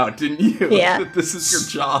lucked out, didn't you? Yeah. This is your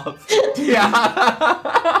job. Yeah.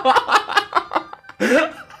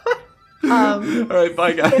 All right,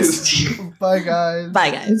 bye guys. Bye guys.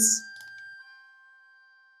 Bye guys.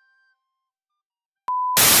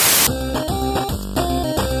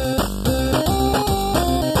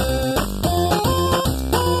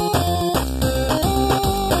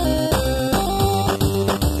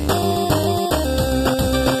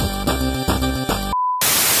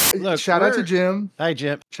 Shout out to Jim. Hi,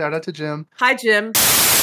 Jim. Shout out to Jim. Hi, Jim.